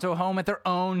send Toronto home at their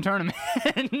own tournament.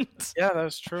 Yeah,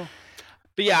 that's true.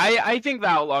 But yeah, I think the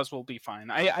Outlaws will be fine.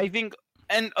 I think,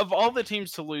 and of all the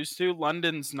teams to lose to,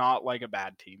 London's not like a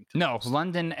bad team.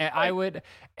 London. I would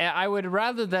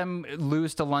rather them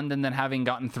lose to London than having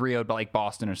gotten 3-0'd by like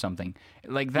Boston or something.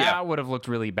 Like that would have looked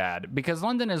really bad, because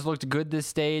London has looked good this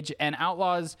stage, and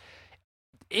Outlaws.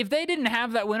 If they didn't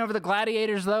have that win over the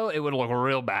Gladiators, though, it would look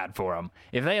real bad for them.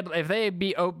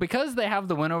 Because they have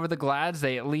the win over the Glads,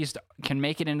 they at least can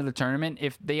make it into the tournament.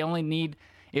 If they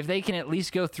can at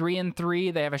least go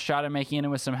 3-3, they have a shot at making it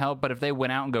with some help. But if they win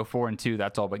out and go 4-2,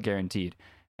 that's all but guaranteed.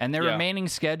 And their remaining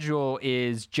schedule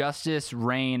is Justice,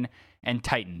 Reign, and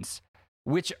Titans.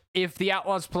 Which, if the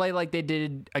Outlaws play like they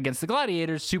did against the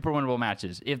Gladiators, super winnable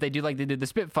matches. If they do like they did the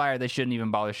Spitfire, they shouldn't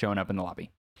even bother showing up in the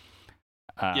lobby.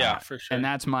 For sure. And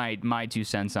that's my 2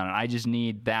 cents on it. I just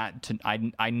need that to.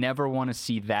 I never want to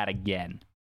see that again.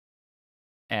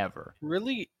 Ever.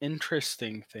 Really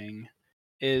interesting thing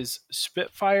is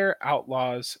Spitfire,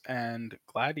 Outlaws, and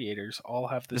Gladiators all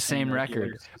have the same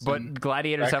record. But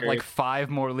Gladiators have like 5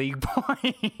 more league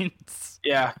points.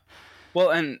 Yeah.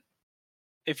 Well, and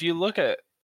if you look at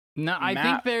I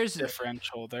think there's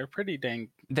differential, they're pretty dang.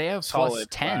 They have solid plus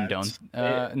 10, Glads.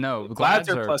 No, Glads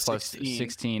are plus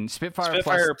 16. Spitfire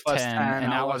plus 10,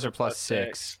 and Outlaws are plus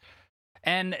 6.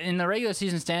 And in the regular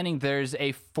season standing, there's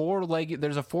a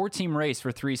 4-team race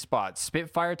for 3 spots.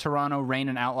 Spitfire, Toronto, Reign,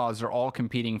 and Outlaws are all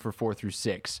competing for 4 through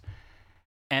 6.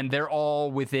 And they're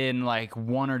all within like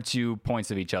 1 or 2 points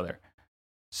of each other.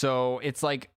 So it's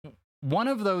like one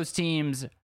of those teams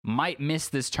might miss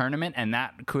this tournament, and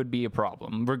that could be a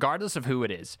problem, regardless of who it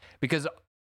is. Because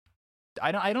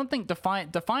I don't think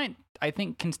Defiant I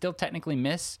think can still technically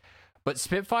miss, but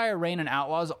Spitfire, Reign, and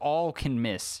Outlaws all can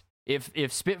miss.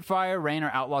 If Spitfire, Reign, or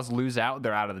Outlaws lose out,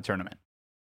 they're out of the tournament.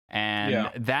 And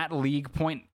that league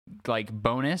point like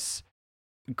bonus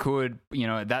could,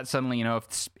 that suddenly,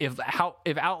 if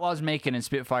Outlaws make it and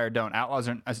Spitfire don't,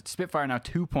 Spitfire now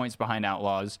 2 points behind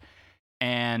Outlaws,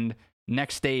 and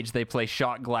next stage they play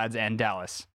Shock, Glads, and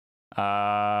Dallas.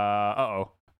 Yeah.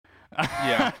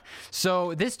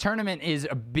 So this tournament is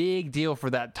a big deal for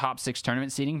that top 6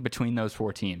 tournament seeding between those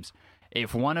 4 teams.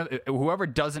 If whoever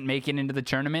doesn't make it into the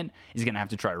tournament is going to have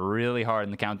to try really hard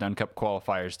in the Countdown Cup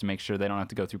qualifiers to make sure they don't have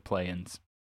to go through play-ins.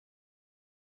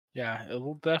 Yeah, it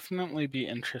will definitely be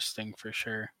interesting for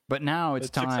sure. But now it's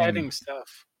time exciting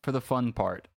stuff for the fun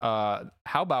part. How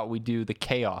about we do the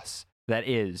chaos that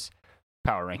is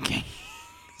power ranking?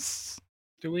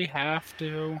 Do we have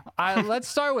to? Let's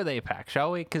start with APAC,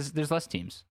 shall we? Because there's less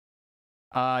teams.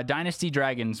 Dynasty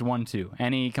Dragons 1-2.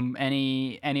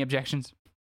 Any objections?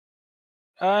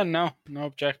 No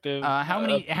objective. How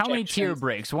many tier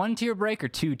breaks? 1 tier break or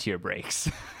 2 tier breaks?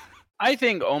 I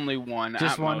think only one.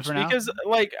 Just one most, for now. Because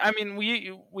we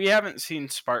haven't seen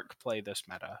Spark play this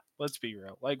meta. Let's be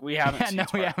real. We haven't. Seen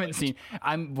we haven't seen.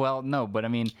 But I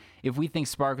mean, if we think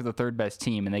Spark is the 3rd best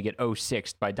team and they get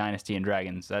 0-6'd by Dynasty and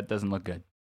Dragons, that doesn't look good.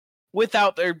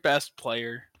 Without their best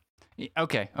player.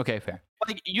 Okay, fair.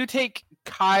 You take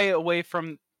Kai away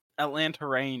from Atlanta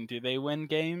Reign, do they win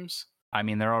games? I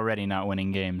mean, they're already not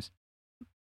winning games.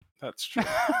 That's true.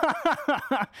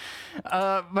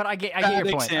 But I get your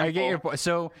point. I get your point.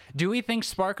 So, do we think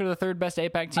Spark are the 3rd best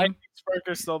APAC team? I think Spark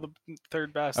are still the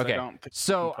 3rd best. Okay.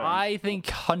 I I think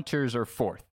Hunters are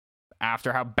 4th.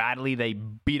 After how badly they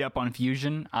beat up on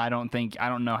Fusion, I don't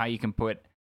know how you can put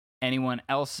anyone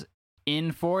else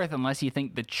in 4th unless you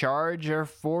think the Charge are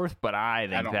 4th, but I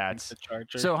think that's the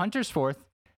Charger. So Hunters 4th.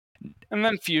 And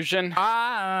then Fusion.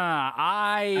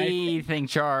 I think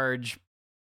Charge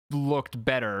looked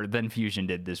better than Fusion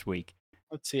did this week.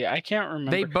 Let's see. I can't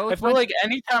remember. They both I feel like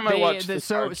anytime I watch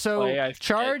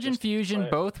Charge and Fusion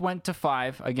both went to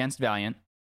 5 against Valiant.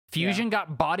 Fusion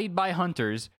got bodied by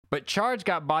Hunters, but Charge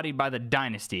got bodied by the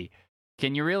Dynasty.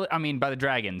 Can you really? I mean, by the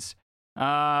Dragons.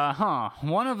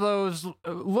 One of those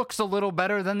looks a little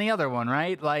better than the other one,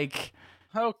 right?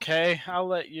 Okay, I'll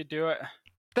let you do it.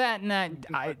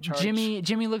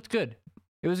 Jimmy looked good.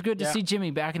 It was good to see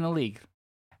Jimmy back in the league.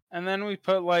 And then we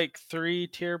put 3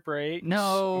 tier breaks.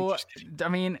 No, I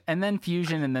mean, and then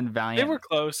Fusion and then Valiant. They were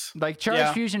close.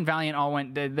 Charge, Fusion, Valiant all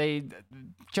went.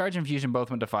 Charge and Fusion both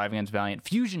went to 5 against Valiant.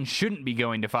 Fusion shouldn't be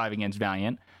going to 5 against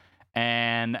Valiant,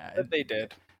 but they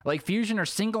did. Fusion are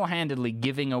single-handedly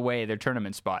giving away their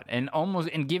tournament spot and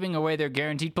giving away their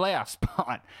guaranteed playoff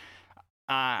spot.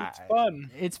 It's fun.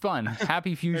 It's fun.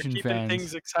 Happy Fusion keeping fans.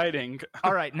 Things exciting.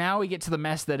 All right, now we get to the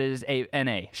mess that is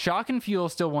NA. Shock and Fuel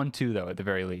still 1-2 though, at the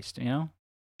very least.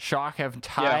 Shock have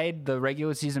tied the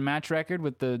regular season match record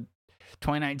with the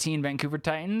 2019 Vancouver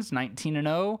Titans,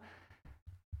 19-0.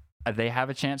 They have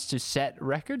a chance to set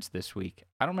records this week.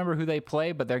 I don't remember who they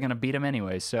play, but they're going to beat them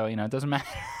anyway, so it doesn't matter.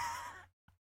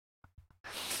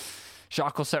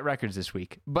 Shock will set records this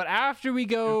week. But after we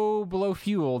go below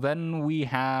Fuel, then we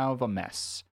have a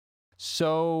mess.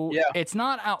 So it's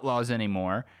not Outlaws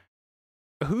anymore.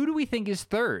 Who do we think is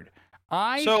 3rd?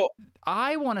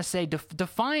 I want to say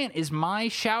Defiant is my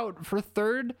shout for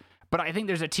 3rd, but I think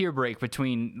there's a tier break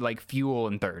between Fuel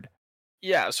and 3rd.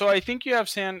 Yeah, so I think you have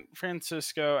San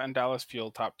Francisco and Dallas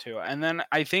Fuel top 2. And then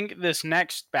I think this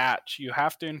next batch, you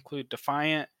have to include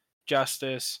Defiant,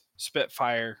 Justice,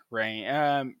 Spitfire,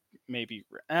 Reign, maybe.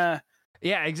 Yeah,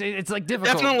 it's difficult.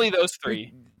 Definitely those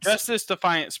 3. Justice,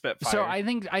 Defiant, Spitfire. So I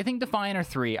think Defiant are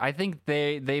 3. I think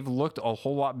they've looked a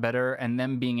whole lot better, and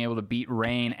them being able to beat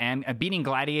Reign and beating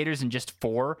Gladiators in just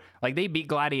 4. They beat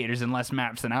Gladiators in less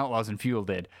maps than Outlaws and Fuel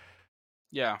did.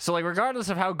 Yeah. So regardless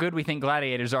of how good we think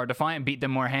Gladiators are, Defiant beat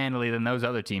them more handily than those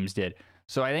other teams did.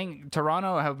 So I think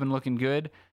Toronto have been looking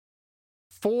good.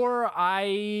 4,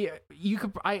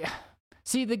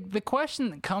 see, the question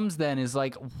that comes then is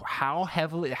how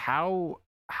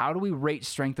do we rate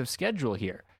strength of schedule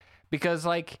here? Because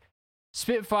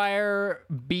Spitfire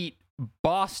beat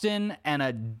Boston and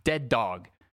a dead dog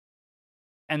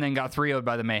and then got 3-0'd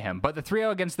by the Mayhem. But the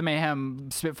 3-0 against the Mayhem,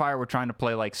 Spitfire were trying to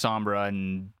play Sombra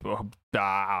and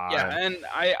yeah, and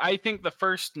I think the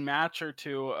first match or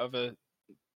two of a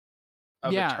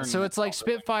so it's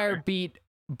Spitfire beat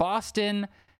Boston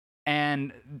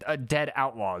and a dead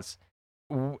Outlaws.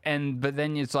 But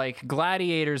then it's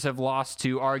Gladiators have lost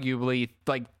to arguably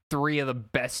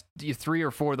 3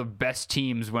 or 4 of the best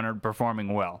teams when are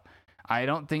performing well. I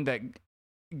don't think that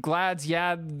Glads,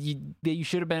 you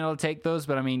should have been able to take those,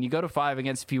 but I mean, you go to 5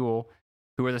 against Fuel,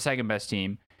 who are the 2nd best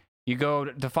team. You go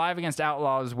to 5 against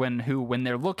Outlaws when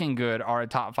they're looking good are a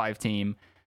top 5 team,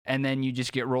 and then you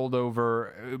just get rolled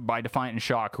over by Defiant and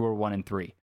Shock, who are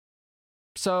 1-3.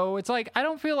 So it's like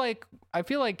I feel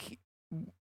like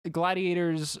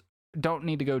Gladiators don't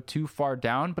need to go too far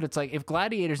down, but it's like if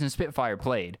Gladiators and Spitfire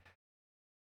played,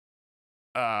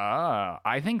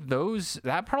 I think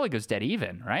that probably goes dead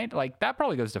even, right? Like that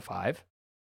probably goes to 5.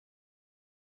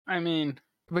 I mean,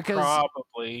 because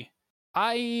probably.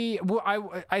 I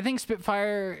think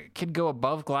Spitfire could go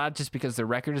above Glad just because their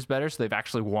record is better, so they've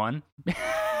actually won.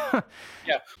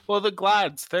 Yeah. Well, the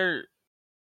Glads,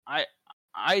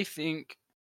 I think,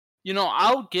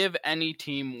 I'll give any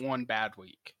team one bad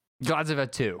week. Glads have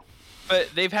had 2. But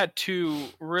they've had 2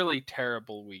 really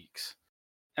terrible weeks.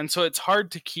 And so it's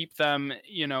hard to keep them,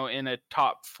 in a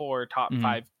top 4, top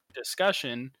 5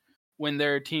 discussion when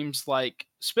there are teams like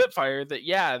Spitfire that,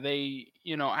 they,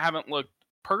 haven't looked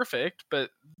perfect, but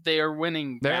they are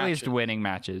winning They're matches. At least winning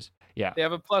matches. Yeah. They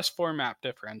have a +4 map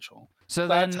differential. So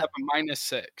Glads then have a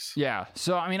 -6. Yeah.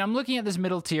 So, I mean, I'm looking at this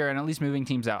middle tier and at least moving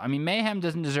teams out. I mean, Mayhem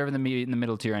doesn't deserve in the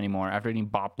middle tier anymore after getting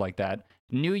bopped like that.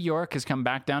 New York has come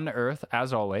back down to earth,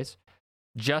 as always.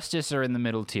 Justice are in the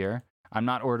middle tier. I'm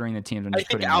not ordering the teams. I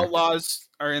think Outlaws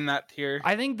are in that tier.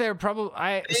 I think they're probably.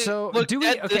 This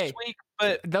week,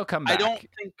 but they'll come back. I don't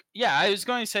think. Yeah, I was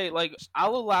going to say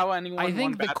I'll allow anyone. I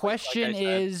think the question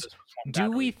is, do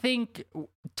we think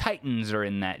Titans are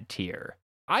in that tier?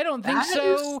 I don't think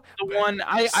so. The one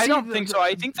I don't think so.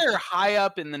 I think they're high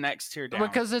up in the next tier down.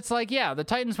 Because it's the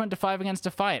Titans went to 5 against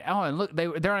Defiant. Oh, and look,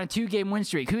 they're on a 2-game win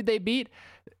streak. Who'd they beat?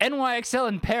 NYXL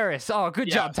and Paris. Oh, good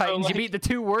job, Titans. You beat the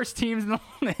 2 worst teams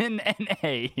in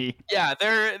NA. Yeah,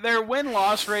 their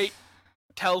win-loss rate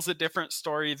tells a different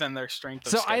story than their strength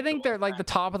of schedule. I think they're the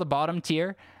top of the bottom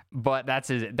tier, but that's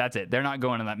it. They're not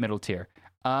going in that middle tier.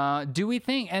 Do we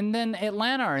think? And then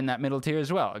Atlanta are in that middle tier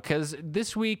as well, because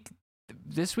this week's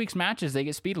matches they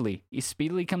get Speedily. He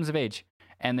speedily comes of age,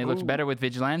 and they looked better with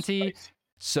Vigilante. Spicy.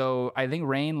 So I think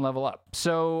Rain level up.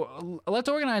 So let's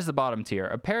organize the bottom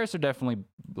tier. Paris are definitely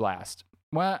last.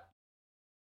 What?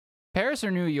 Paris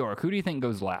or New York? Who do you think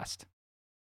goes last?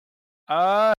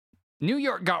 New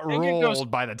York got rolled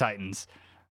by the Titans.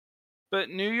 But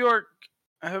New York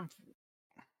have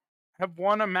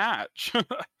won a match.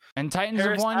 And Titans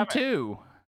have won 2.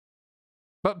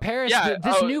 But Paris,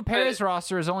 this new Paris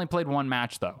roster has only played 1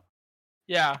 match, though.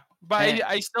 Yeah, but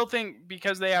I still think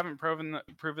because they haven't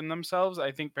proven themselves,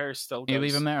 I think Paris still goes. You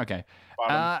leave them there? Okay.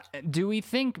 Do we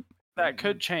think... That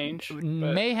could change.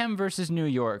 Mayhem versus New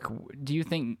York. Do you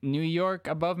think New York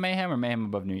above Mayhem or Mayhem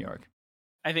above New York?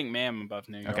 I think Mayhem above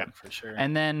New York for sure.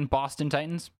 And then Boston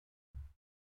Titans?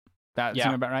 That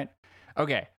seems about right?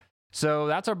 Okay. So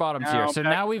that's our bottom tier. So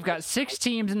now we've got 6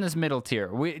 teams in this middle tier.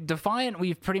 Defiant,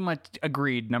 we've pretty much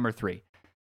agreed, number 3.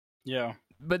 Yeah.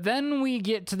 But then we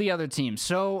get to the other teams.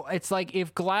 So it's like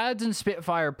if Glads and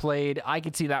Spitfire played, I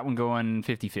could see that one going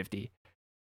 50-50.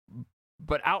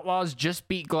 But Outlaws just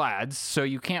beat Glads, so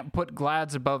you can't put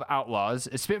Glads above Outlaws.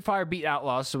 Spitfire beat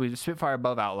Outlaws, so we have Spitfire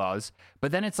above Outlaws.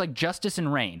 But then it's like Justice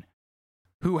and Rain,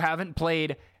 who haven't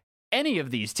played any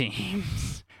of these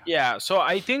teams. Yeah, so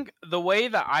I think the way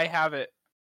that I have it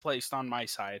placed on my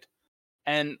side,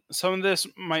 and some of this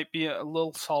might be a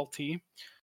little salty,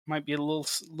 might be a little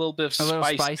bit of spice. A little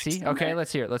spicy. Okay,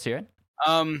 let's hear it.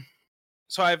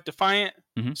 So I have Defiant,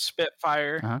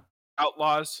 Spitfire,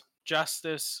 Outlaws,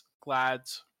 Justice,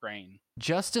 Glads, Rain.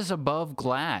 Justice above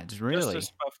Glads, really?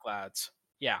 Justice above Glads.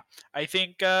 Yeah, I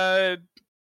think,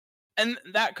 and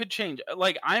that could change.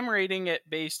 Like I'm rating it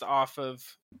based off of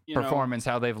performance,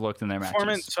 how they've looked in their matches.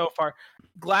 Performance so far.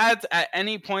 Glads at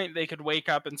any point they could wake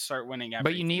up and start winning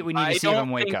everything. But we need to see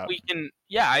them wake up.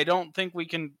 I don't think we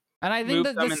can. And I think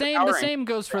that the same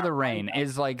goes for the Rain.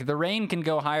 Is like the Rain can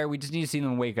go higher. We just need to see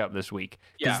them wake up this week.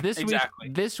 Yeah,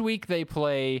 this week they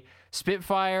play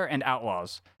Spitfire and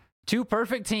Outlaws, 2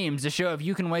 perfect teams to show if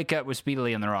you can wake up with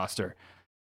Speedily in the roster.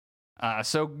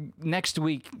 So next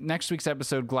week's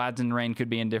episode, Glads and Rain could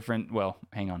be in different. Well,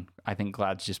 hang on. I think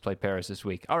Glads just play Paris this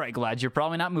week. All right, Glads, you're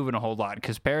probably not moving a whole lot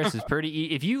because Paris is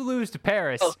pretty. If you lose to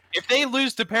Paris, if they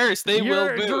lose to Paris, they will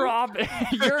move.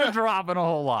 You're dropping a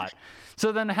whole lot.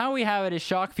 So then, how we have it is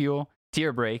Shock Fuel,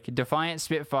 tier break, Defiant,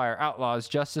 Spitfire, Outlaws,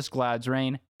 Justice, Glads,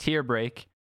 Rain, tier break,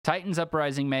 Titans,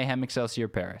 Uprising, Mayhem, Excelsior,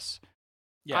 Paris.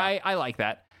 Yeah, I like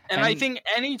that. And I think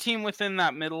any team within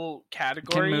that middle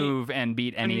category can move and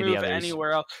beat any of the others.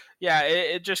 Anywhere else. Yeah,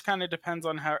 it just kind of depends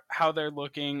on how they're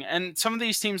looking. And some of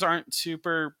these teams aren't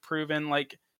super proven.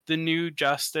 Like the new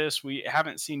Justice, we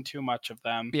haven't seen too much of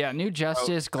them. Yeah, new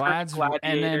Justice, Glads,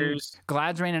 and then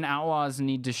Glads, Rain, and Outlaws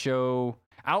need to show.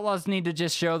 Outlaws need to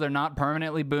just show they're not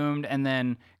permanently boomed, and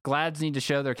then Glads need to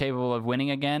show they're capable of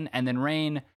winning again. And then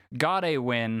Rain got a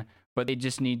win but they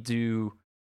just need to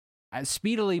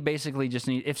speedily basically just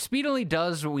need, if speedily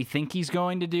does what we think he's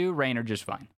going to do, Rain are just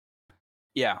fine.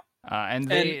 Yeah. And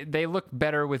they look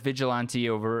better with Vigilante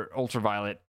over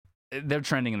Ultraviolet. They're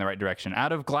trending in the right direction.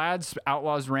 Out of Glad's,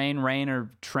 Outlaws, Rain are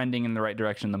trending in the right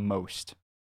direction the most.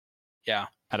 Yeah.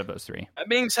 Out of those three. That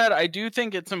being said, I do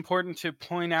think it's important to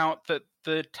point out that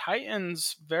the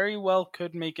Titans very well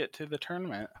could make it to the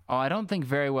tournament. Oh, I don't think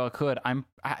very well could.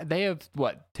 They have,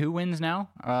 what, 2 wins now?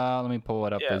 Let me pull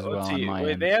it up as well on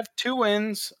my end. They have 2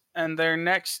 wins, and their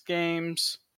next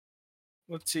games...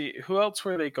 Let's see, who else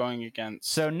were they going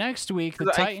against? So next week,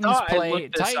 the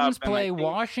Titans play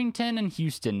Washington and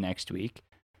Houston next week.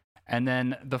 And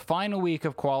then the final week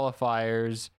of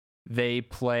qualifiers, they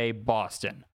play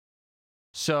Boston.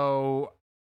 So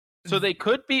they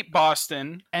could beat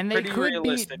Boston, and they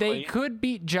could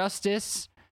beat Justice,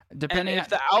 depending. And if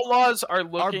the Outlaws are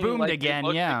boomed like again,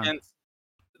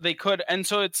 they could. And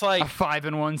so it's like a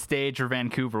 5-1 stage for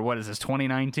Vancouver. What is this,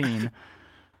 2019?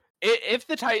 If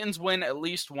the Titans win at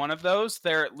least one of those,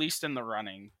 they're at least in the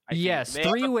running. Yes, they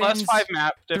 3 have a wins. +5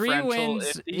 map differential. 3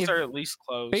 wins. If these are at least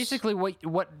close. Basically,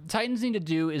 what Titans need to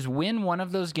do is win one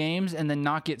of those games and then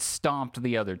not get stomped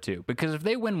the other 2. Because if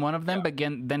they win one of them, but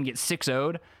then get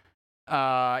 6-0'd,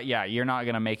 you're not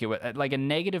gonna make it with like a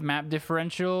negative map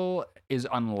differential is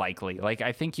unlikely. Like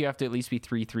I think you have to at least be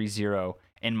 3-3-0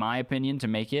 in my opinion to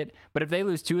make it. But if they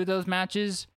lose 2 of those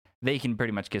matches, they can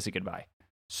pretty much kiss it goodbye.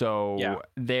 So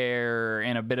they're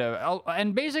in a bit of,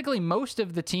 and basically most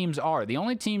of the teams are. The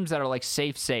only teams that are like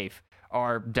safe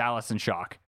are Dallas and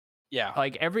Shock. Yeah.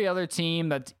 Like every other team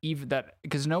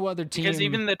because no other team. Because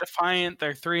even the Defiant,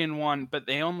 they're 3-1, but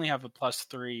they only have a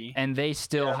 +3. And they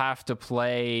still have to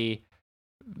play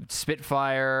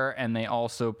Spitfire, and they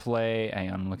also play, hang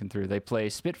on, I'm looking through. They play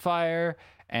Spitfire,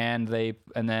 and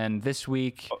then this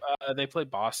week. They play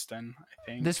Boston, I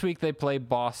think. This week they play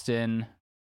Boston.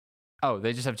 Oh,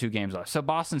 they just have 2 games left. So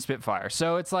Boston Spitfire.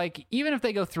 So it's like, even if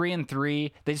they go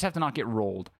 3-3, they just have to not get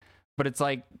rolled. But it's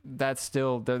like, that's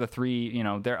still, they're the 3,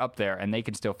 they're up there and they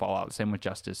can still fall out. Same with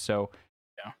Justice. So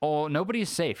nobody's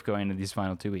safe going into these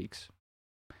final 2 weeks.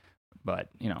 But,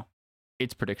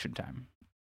 it's prediction time.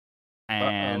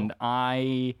 And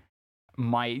I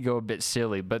might go a bit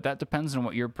silly, but that depends on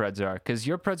what your Preds are. Because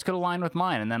your Preds could align with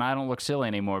mine, and then I don't look silly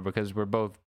anymore because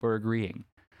we're agreeing.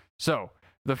 So,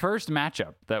 the first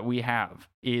matchup that we have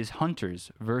is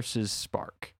Hunters versus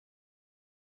Spark.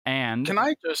 And can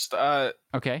I just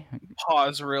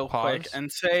pause real quick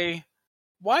and say,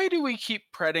 why do we keep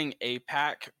predding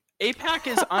APAC? APAC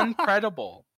is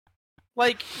unpreddable.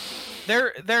 Like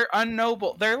they're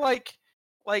unknowable. They're like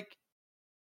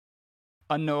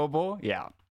unknowable, yeah.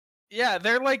 Yeah,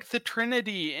 they're like the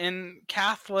Trinity in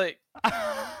Catholicism.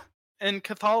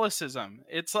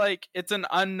 It's like it's an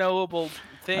unknowable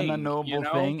thing. An unknowable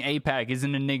thing. APAC is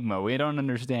an enigma. We don't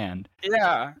understand.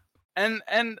 Yeah. And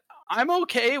I'm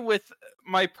okay with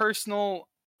my personal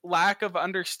lack of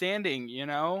understanding,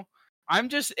 I'm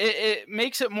just it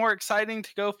makes it more exciting to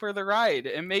go for the ride.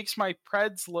 It makes my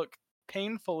Preds look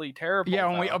painfully terrible.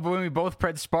 Yeah, when we both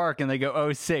Pred Spark and they go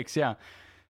 0-6, yeah.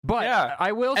 But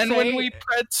I will say, and when we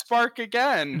Pred Spark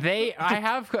again, they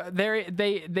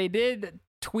did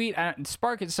tweet.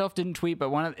 Spark itself didn't tweet,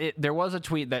 but there was a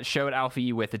tweet that showed Alpha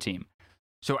E with the team.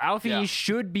 So Alpha E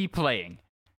should be playing.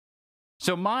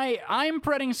 So I'm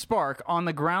Predding Spark on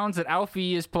the grounds that Alpha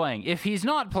E is playing. If he's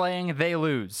not playing, they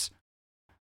lose.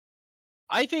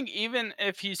 I think even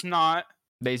if he's not,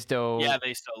 they still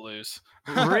lose.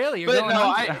 Really? You're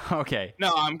going okay.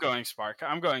 No, I'm going Spark.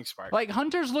 Like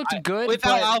Hunters looked good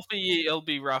without Alpha E. It'll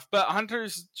be rough, but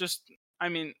Hunters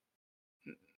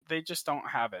they just don't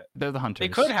have it. They're the Hunters. They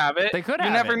could have it. You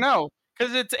never know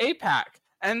because it's APAC.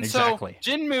 And so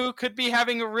Jinmu could be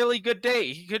having a really good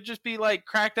day. He could just be like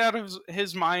cracked out of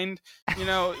his mind,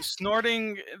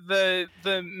 snorting the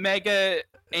mega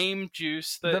aim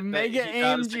juice. The mega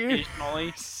aim juice.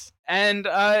 Occasionally. And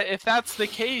if that's the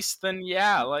case, then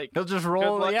he'll just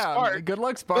roll. Good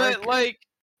luck, Spark.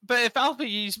 But if Alpha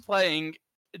E's playing,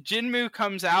 Jinmu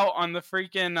comes out on the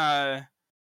freaking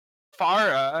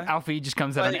Pharah. Alpha E just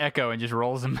comes out an Echo and just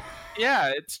rolls him.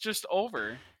 Yeah, it's just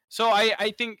over. So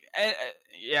I think,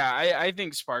 I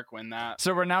think Spark win that.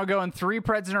 So we're now going 3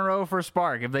 Preds in a row for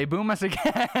Spark. If they boom us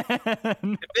again,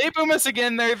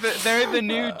 they're the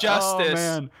new Justice. Oh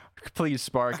man, please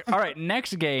Spark. All right,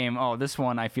 next game. Oh, this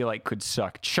one I feel like could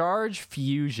suck. Charge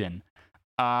Fusion.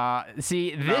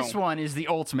 This one is the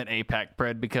ultimate APAC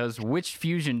Pred because which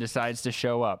Fusion decides to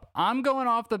show up? I'm going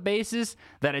off the basis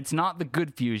that it's not the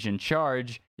good Fusion.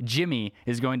 Charge, Jimmy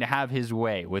is going to have his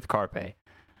way with Carpe.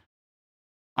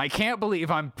 I can't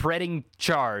believe I'm Predding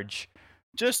Charge.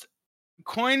 Just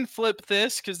coin flip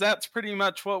this, because that's pretty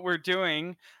much what we're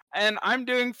doing. And I'm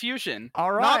doing Fusion.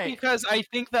 All right. Not because I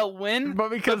think they'll win, but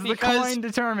because the coin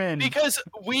determined. Because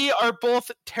we are both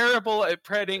terrible at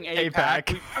predicting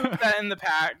APAC. We proved that in the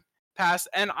past,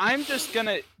 and I'm just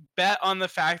gonna bet on the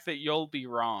fact that you'll be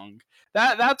wrong.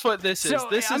 That's what this is.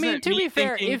 This I mean, to be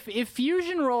fair, thinking... if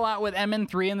Fusion roll out with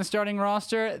MN3 in the starting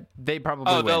roster, they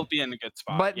probably win. They'll be in a good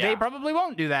spot. But they probably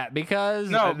won't do that because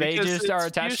they just are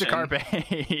attached to Carpe.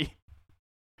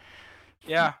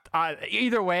 Yeah.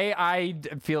 Either way, I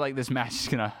feel like this match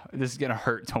is gonna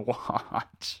hurt to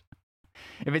watch.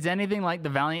 If it's anything like the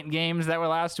Valiant games that were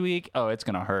last week, it's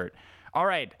gonna hurt. All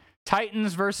right,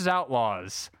 Titans versus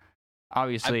Outlaws.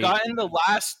 Obviously, I've gotten the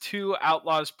last two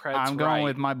Outlaws Preds I'm going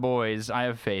with my boys. I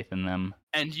have faith in them.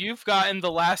 And you've gotten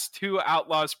the last two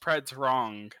Outlaws Preds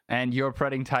wrong. And you're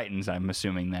predicting Titans, I'm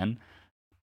assuming then.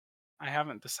 I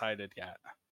haven't decided yet.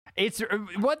 It's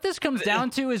what this comes down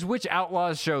to is which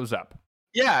Outlaws shows up.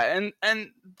 Yeah,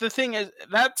 and the thing is,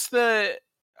 that's the...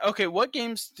 Okay, what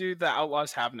games do the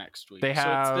Outlaws have next week? They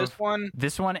have so it's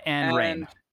this one, and Rain.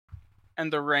 And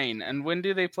the Rain. And when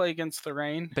do they play against the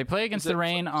Rain? They play against the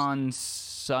Rain on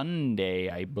Sunday.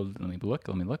 Let me look.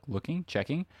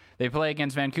 Checking. They play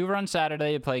against Vancouver on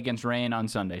Saturday. They play against Rain on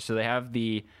Sunday. So they have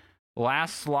the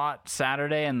last slot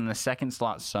Saturday and then the second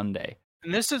slot Sunday.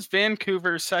 And this is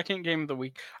Vancouver's second game of the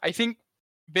week. I think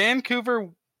Vancouver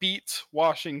beats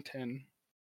Washington.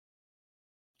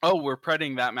 Oh, we're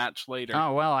predicting that match later.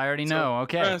 Oh, well, I already know.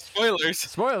 Okay.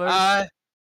 Spoilers.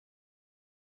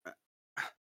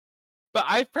 But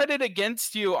I've predicted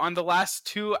against you on the last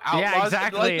two Outlaws. Yeah,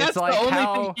 exactly. That's the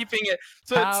only thing keeping it.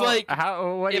 So it's like...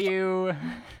 Because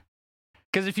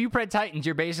if you pred Titans,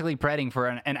 you're basically predicting for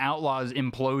an Outlaws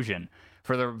implosion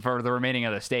for the remaining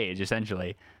of the stage,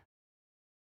 essentially.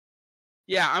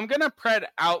 Yeah, I'm going to pred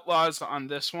Outlaws on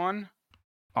this one.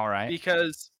 All right.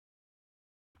 Because...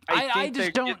 I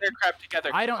just don't get their crap together.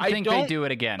 I don't think they do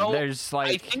it again. There's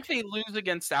I think they lose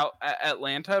against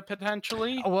Atlanta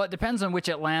potentially. Well, it depends on which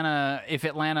Atlanta.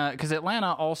 Because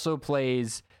Atlanta also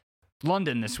plays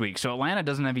London this week, so Atlanta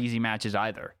doesn't have easy matches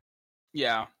either.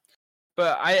 Yeah,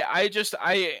 but I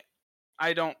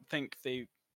don't think they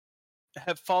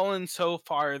have fallen so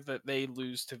far that they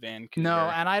lose to Vancouver. No,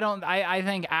 and I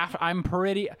think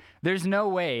there's no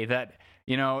way that.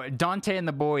 Dante and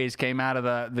the boys came out of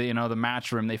the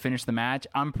match room. They finished the match.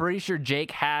 I'm pretty sure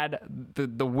Jake had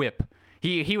the whip.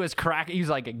 He was cracking. He was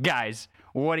like, guys,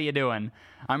 what are you doing?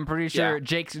 I'm pretty sure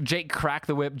Jake cracked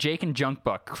the whip. Jake and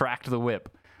Junkbuck cracked the whip.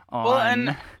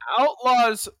 And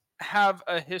Outlaws have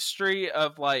a history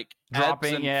of like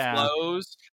dropping ebbs and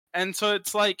flows, and so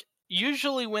it's like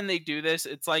usually when they do this,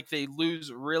 it's like they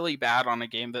lose really bad on a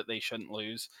game that they shouldn't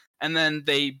lose, and then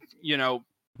they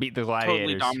beat the Gladiators.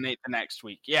 Totally dominate the next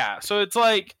week. Yeah. So it's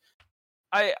like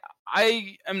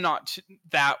I am not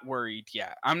that worried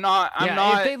yet. I'm not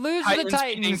if they lose to the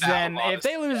Titans, then if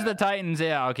they lose to the Titans,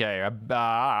 okay.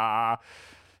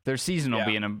 Their season will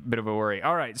be in a bit of a worry.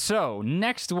 All right, so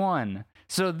next one.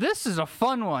 So this is a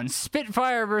fun one.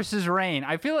 Spitfire versus Rain.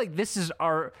 I feel like this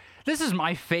is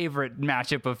my favorite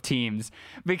matchup of teams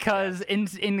because in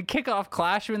the kickoff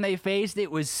clash when they faced,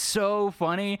 it was so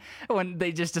funny when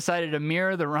they just decided to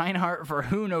mirror the Reinhardt for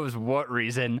who knows what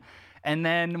reason. And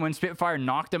then when Spitfire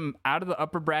knocked them out of the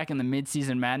upper bracket in the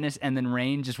mid-season madness, and then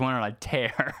Rain just went on a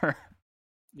tear.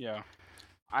 Yeah.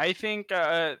 I think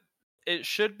it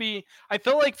should be... I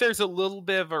feel like there's a little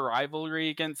bit of a rivalry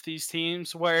against these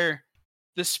teams where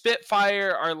the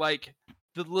Spitfire are like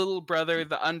the little brother,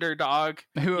 the underdog,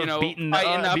 who have beaten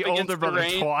the older brother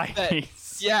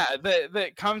twice.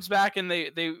 That comes back and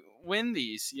they win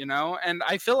these, and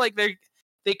I feel like they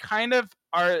kind of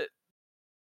are.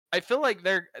 I feel like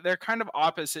they're kind of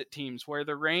opposite teams where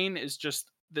the Rain is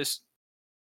just this,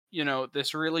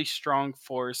 this really strong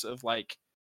force of like.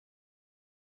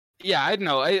 Yeah, I don't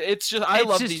know. It's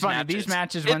love these funny. matches. These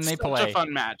matches when they play. It's a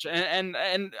fun match, and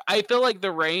I feel like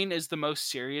the Rain is the most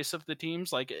serious of the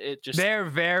teams. Like they're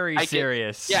very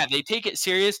serious. They take it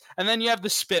serious, and then you have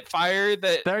the Spitfire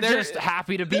that they're just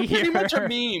happy to be here. Pretty much a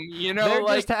meme, They're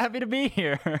just happy to be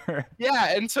here.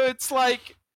 Yeah, and so it's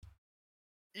like,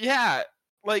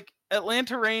 like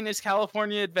Atlanta Rain is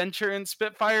California Adventure, and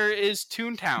Spitfire is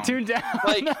Toontown.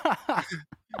 Like.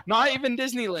 Not even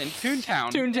Disneyland,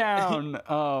 Toontown.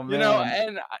 Oh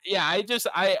man. I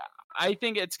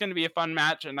think it's going to be a fun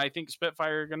match, and I think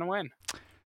Spitfire are going to win.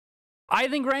 I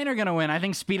think Rain are going to win. I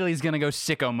think Speedly's going to go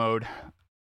sicko mode.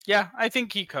 Yeah, I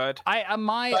think he could.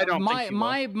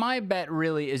 My bet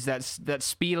really is that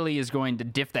Speedily is going to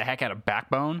diff the heck out of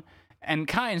Backbone, and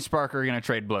Kai and Sparker are going to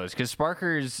trade blows because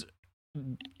Sparker's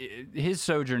his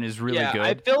sojourn is really good.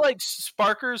 I feel like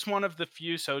Sparker's one of the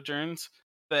few sojourns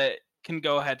that can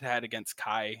go head to head against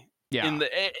Kai. Yeah.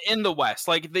 In the West,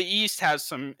 like the East has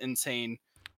some insane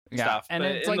stuff, and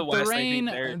but it's in like the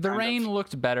West, the rain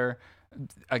looked better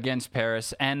against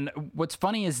Paris. And what's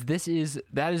funny is that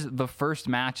is the first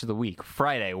match of the week,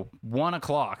 Friday,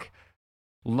 1:00,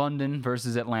 London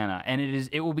versus Atlanta, and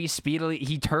it will be speedily.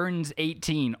 He turns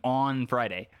 18 on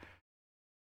Friday.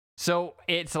 So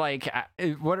it's like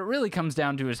what it really comes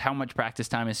down to is how much practice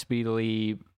time has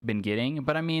Speedily been getting.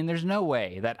 But I mean, there's no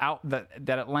way that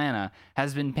Atlanta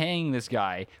has been paying this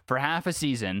guy for half a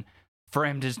season for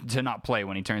him to not play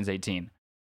when he turns 18.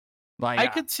 Like I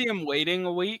could see him waiting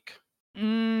a week.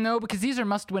 No, because these are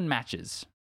must-win matches.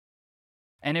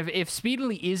 And if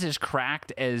Speedily is as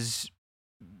cracked as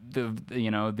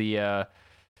the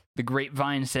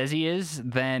grapevine says he is,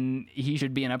 then he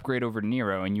should be an upgrade over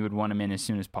Nero, and you would want him in as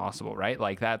soon as possible, right?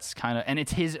 Like that's kind of, and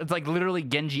it's like literally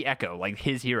Genji Echo, like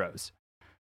his heroes.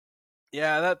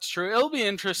 Yeah, that's true. It'll be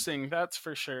interesting, that's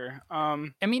for sure. I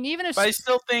mean, even if but I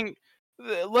still think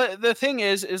the thing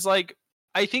is like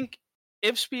I think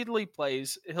if Speedily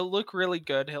plays, he'll look really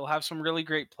good. He'll have some really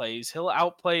great plays. He'll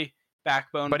outplay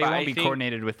Backbone, but he won't be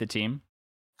coordinated with the team.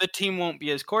 The team won't be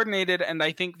as coordinated, and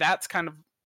I think that's kind of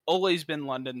always been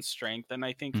London's strength, and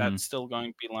I think that's still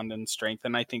going to be London's strength,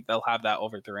 and I think they'll have that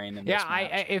over the rain in this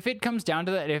match. If it comes down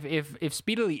to that, if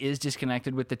Speedily is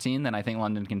disconnected with the team, then I think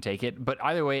London can take it. But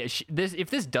either way, if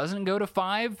this doesn't go to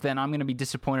 5, then I'm going to be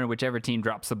disappointed whichever team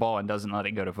drops the ball and doesn't let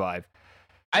it go to 5.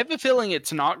 I have a feeling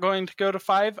it's not going to go to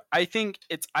 5. I think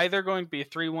it's either going to be a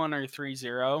 3-1 or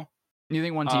 3-0. You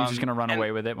think one team's just going to run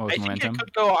away with it with momentum? I think it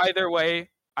could go either way.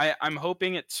 I'm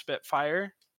hoping it's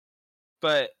Spitfire,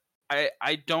 but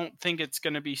I don't think it's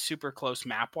going to be super close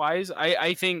map-wise.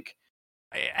 I think,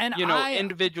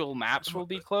 individual maps will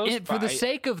be close. For the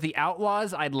sake of the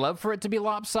Outlaws, I'd love for it to be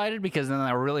lopsided, because then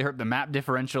that'll really hurt the map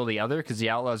differential of the other, because the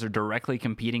Outlaws are directly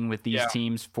competing with these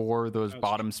teams for those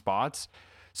bottom spots.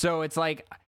 So it's like,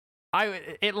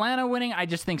 Atlanta winning, I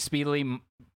just think Speedily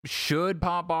should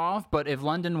pop off, but if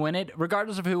London win it,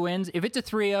 regardless of who wins, if it's a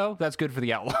 3-0, that's good for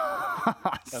the Outlaws.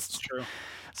 That's true.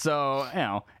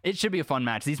 So, it should be a fun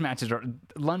match. These matches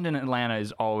London-Atlanta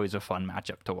is always a fun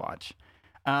matchup to watch.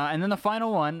 And then the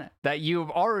final one that you've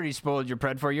already spoiled your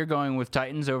pred for, you're going with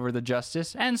Titans over the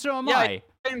Justice, and so am I.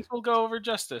 Titans will go over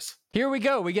Justice. Here we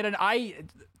go. We get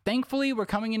thankfully, we're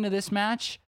coming into this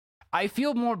match. I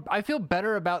feel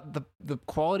better about the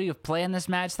quality of play in this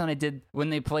match than I did when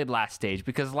they played last stage,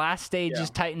 because last stage's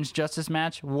Titans Justice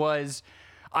match was,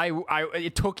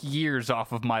 it took years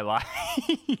off of my life.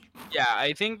 Yeah,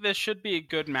 I think this should be a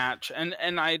good match,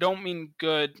 and I don't mean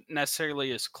good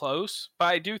necessarily as close, but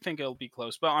I do think it'll be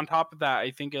close. But on top of that,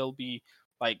 I think it'll be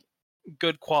like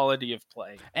good quality of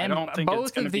play. And I don't think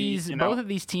both of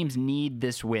these teams need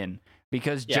this win,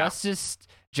 because Justice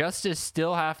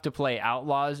still have to play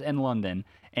Outlaws and London,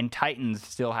 and Titans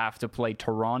still have to play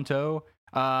Toronto.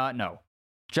 Titans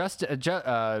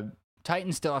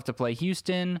still have to play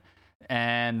Houston,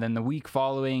 and then the week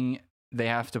following they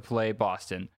have to play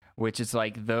Boston, which is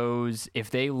like those, if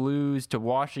they lose to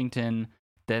Washington,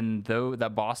 then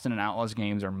that Boston and Outlaws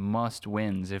games are must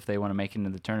wins if they want to make it into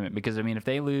the tournament. Because I mean, if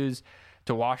they lose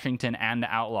to Washington and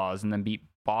the Outlaws and then beat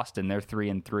Boston, they're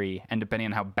 3-3, and depending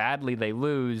on how badly they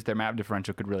lose, their map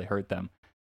differential could really hurt them.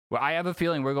 Well, I have a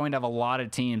feeling we're going to have a lot of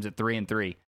teams at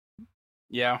 3-3.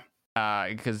 Yeah,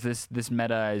 because this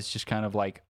meta is just kind of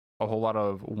like a whole lot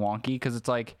of wonky. Because it's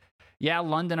like,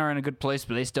 London are in a good place,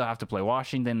 but they still have to play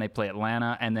Washington. They play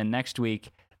Atlanta, and then next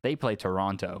week they play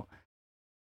Toronto.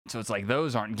 So it's like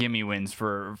those aren't gimme wins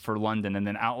for London, and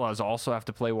then Outlaws also have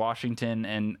to play Washington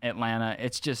and Atlanta.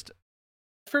 It's just,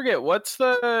 I forget, what's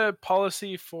the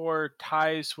policy for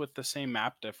ties with the same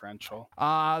map differential?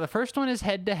 The first one is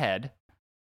head to head.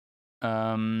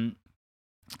 Let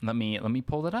me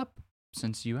pull that up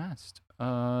since you asked.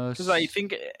 Because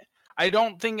I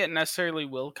don't think it necessarily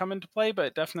will come into play, but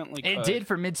it definitely could. It did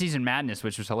for Mid-Season Madness,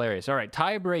 which was hilarious. All right,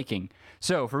 tie breaking.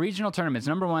 So for regional tournaments,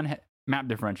 number 1 map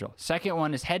differential. Second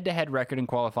one is head to head record in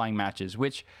qualifying matches,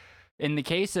 which, in the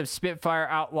case of Spitfire,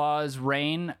 Outlaws,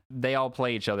 Reign, they all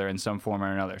play each other in some form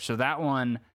or another. So that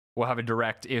one will have a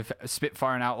direct, if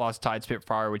Spitfire and Outlaws tied,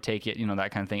 Spitfire would take it,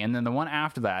 that kind of thing. And then the one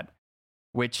after that,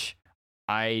 which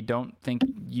I don't think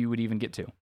you would even get to,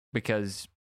 because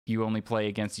you only play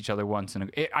against each other once.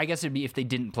 And I guess it'd be if they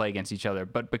didn't play against each other.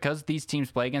 But because these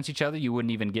teams play against each other, you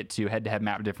wouldn't even get to head-to-head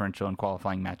map differential in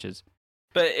qualifying matches.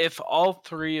 But if all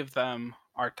 3 of them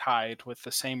are tied with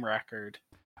the same record...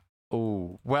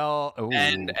 Oh, well... Ooh.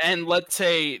 And let's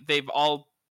say they've all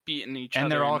beaten each other...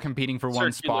 And they're all competing for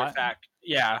one spot?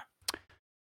 Yeah.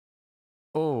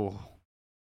 Oh.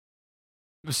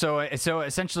 So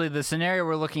essentially the scenario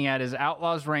we're looking at is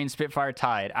Outlaws, Rain, Spitfire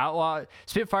tied.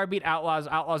 Spitfire beat Outlaws,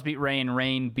 Outlaws beat Rain,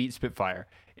 Rain beat Spitfire.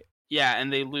 Yeah,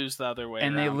 and they lose the other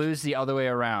way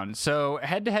around. So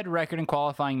head-to-head record in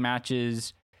qualifying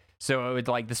matches. So it would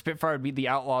like the Spitfire would beat the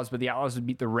Outlaws, but the Outlaws would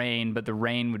beat the Rain, but the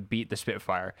Rain would beat the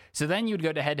Spitfire. So then you would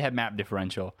go to head-to-head map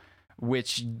differential,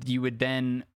 which you would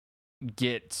then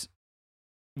get.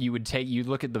 You'd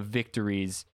look at the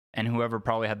victories, and whoever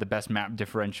probably had the best map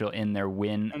differential in their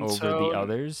win and over the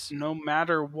others. No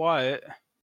matter what,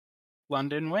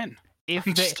 London win.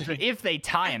 If they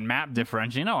tie in map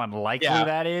differential, you know how unlikely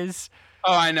that is.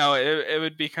 Oh, I know. It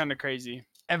would be kind of crazy.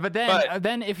 But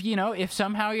then if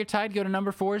somehow you're tied, go to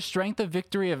number 4, strength of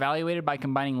victory evaluated by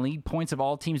combining league points of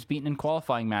all teams beaten in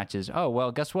qualifying matches. Oh,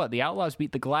 well, guess what? The Outlaws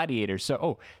beat the Gladiators.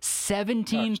 So,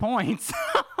 17 points.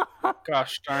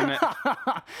 Gosh darn it.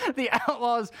 The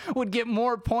Outlaws would get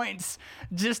more points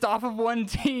just off of one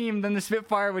team than the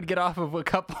Spitfire would get off of a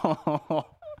couple.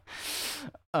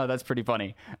 Oh, that's pretty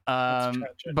funny.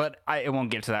 But it won't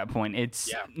get to that point.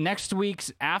 It's next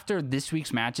week's, after this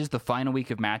week's matches, the final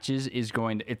week of matches is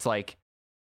it's like,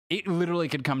 it literally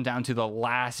could come down to the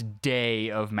last day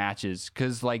of matches.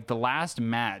 Because, like, the last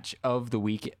match of the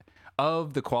week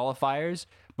of the qualifiers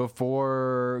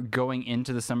before going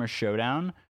into the Summer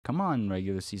Showdown. Come on,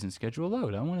 regular season schedule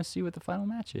load. I want to see what the final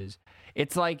match is.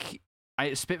 It's like,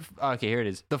 okay, here it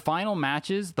is. The final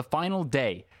matches, the final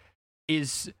day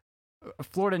is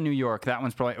Florida, New York. That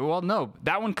one's probably, well, no,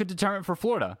 that one could determine it for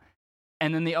Florida.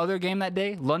 And then the other game that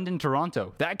day, London,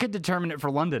 Toronto. That could determine it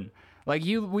for London. Like,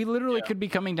 we literally could be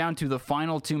coming down to the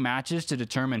final 2 matches to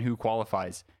determine who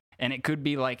qualifies. And it could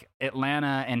be like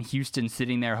Atlanta and Houston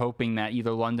sitting there hoping that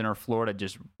either London or Florida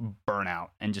just burn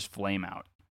out and just flame out.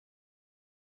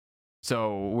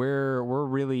 So we're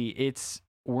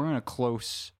in a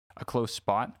close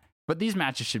spot, but these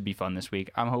matches should be fun this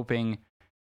week. I'm hoping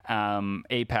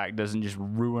APAC doesn't just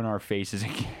ruin our faces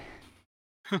again.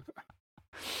 But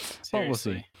we'll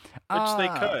see. Which they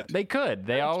could. They could.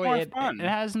 They always it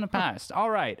has in the past. All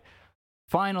right.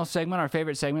 Final segment, our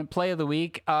favorite segment, play of the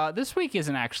week. This week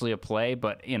isn't actually a play,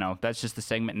 but that's just the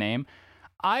segment name.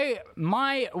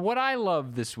 What I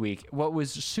love this week, what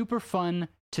was super fun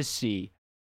to see.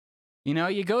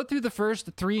 You go through the first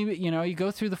 3, you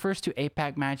go through the first 2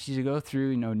 APAC matches, you go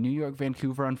through, New York,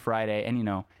 Vancouver on Friday, and,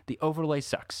 the overlay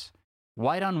sucks.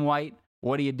 White on white,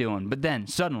 what are you doing? But then,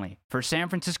 suddenly, for San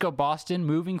Francisco, Boston,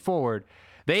 moving forward,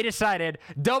 they decided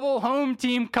double home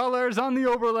team colors on the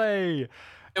overlay.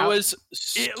 It was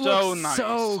so nice.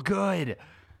 So good.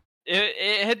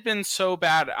 It had been so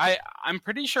bad. I'm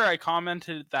pretty sure I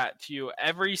commented that to you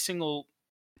every single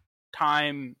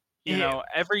time.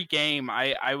 Every game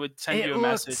I would send you a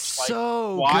message like,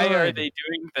 why are they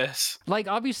doing this? Like,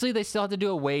 obviously, they still have to do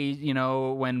away,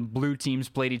 when blue teams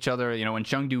played each other, when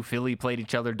Chengdu Philly played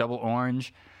each other double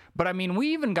orange. But, I mean,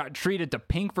 we even got treated to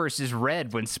pink versus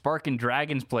red when Spark and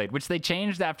Dragons played, which they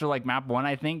changed after, like, map 1,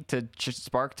 I think, to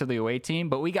Spark to the away team.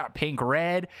 But we got pink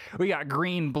red, we got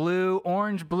green blue,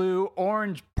 orange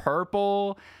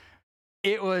purple.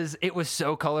 It was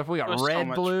so colorful. We got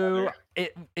red, blue.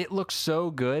 It looked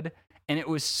so good, and it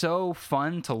was so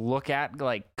fun to look at,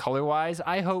 like, color-wise.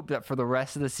 I hope that for the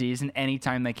rest of the season,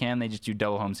 anytime they can, they just do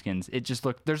double home skins. It just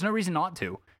there's no reason not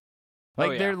to.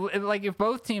 Like, they're like, if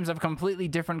both teams have completely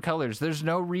different colors, there's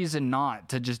no reason not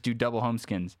to just do double home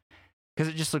skins.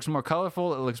 Because it just looks more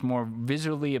colorful, it looks more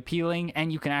visually appealing,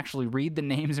 and you can actually read the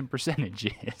names and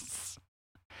percentages.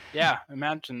 Yeah,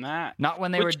 imagine that. Not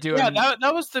when they were doing... Yeah,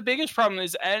 that was the biggest problem,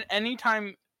 is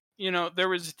anytime, there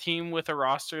was a team with a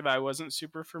roster that I wasn't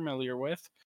super familiar with,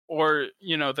 or,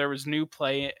 there was new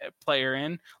player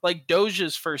in, like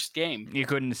Doja's first game. You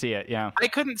couldn't see it, yeah. I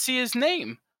couldn't see his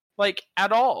name, like,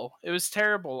 at all. It was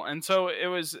terrible. And so it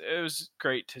was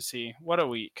great to see. What a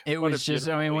week. It was just,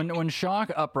 when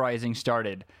Shock Uprising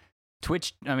started,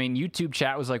 YouTube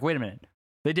chat was like, wait a minute.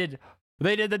 They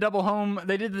did the double home.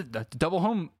 They did the double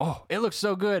home. Oh, it looks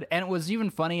so good. And it was even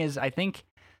funny as I think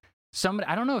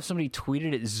I don't know if somebody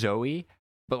tweeted it Zoe,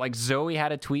 but like Zoe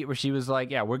had a tweet where she was like,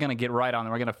 yeah, we're going to get right on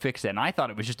it. We're going to fix it. And I thought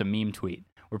it was just a meme tweet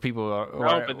where people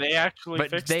but they actually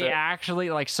fixed it. Actually,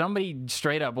 like, somebody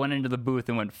straight up went into the booth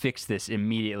and went, fix this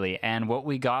immediately. And what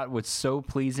we got was so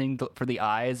pleasing for the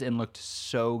eyes and looked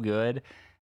so good.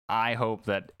 I hope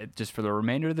that just for the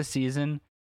remainder of the season,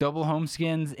 double home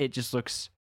skins, it just looks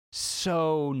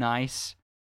so nice.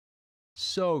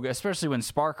 So good, especially when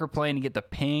Spark are playing to get the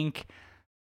pink.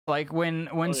 Like when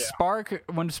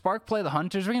Spark play the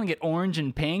Hunters, we're gonna get orange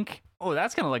and pink. Oh,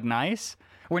 that's gonna look nice.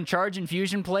 When Charge and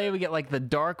Fusion play, we get like the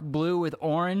dark blue with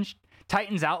orange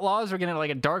Titans Outlaws, we're gonna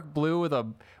like a dark blue with a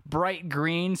bright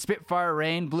green. Spitfire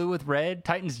Rain, blue with red.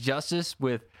 Titans Justice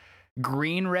with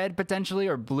green red potentially,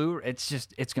 or blue.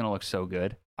 It's gonna look so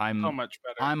good. So much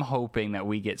better. I'm hoping that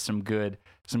we get some good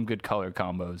color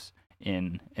combos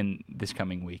in this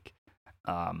coming week.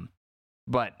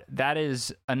 But that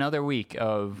is another week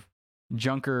of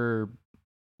Junker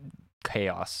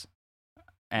chaos.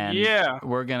 And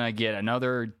we're going to get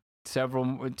another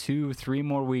 2-3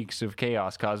 more weeks of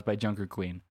chaos caused by Junker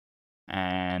Queen.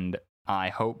 And I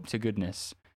hope to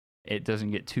goodness it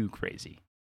doesn't get too crazy.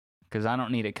 Because I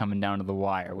don't need it coming down to the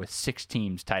wire with 6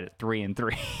 teams tied at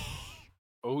 3-3.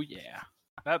 Oh, yeah.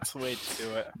 That's the way to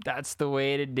do it. That's the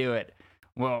way to do it.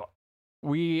 Well,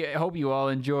 we hope you all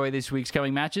enjoy this week's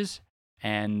coming matches.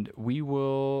 And we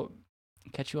will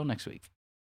catch you all next week.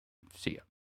 See ya.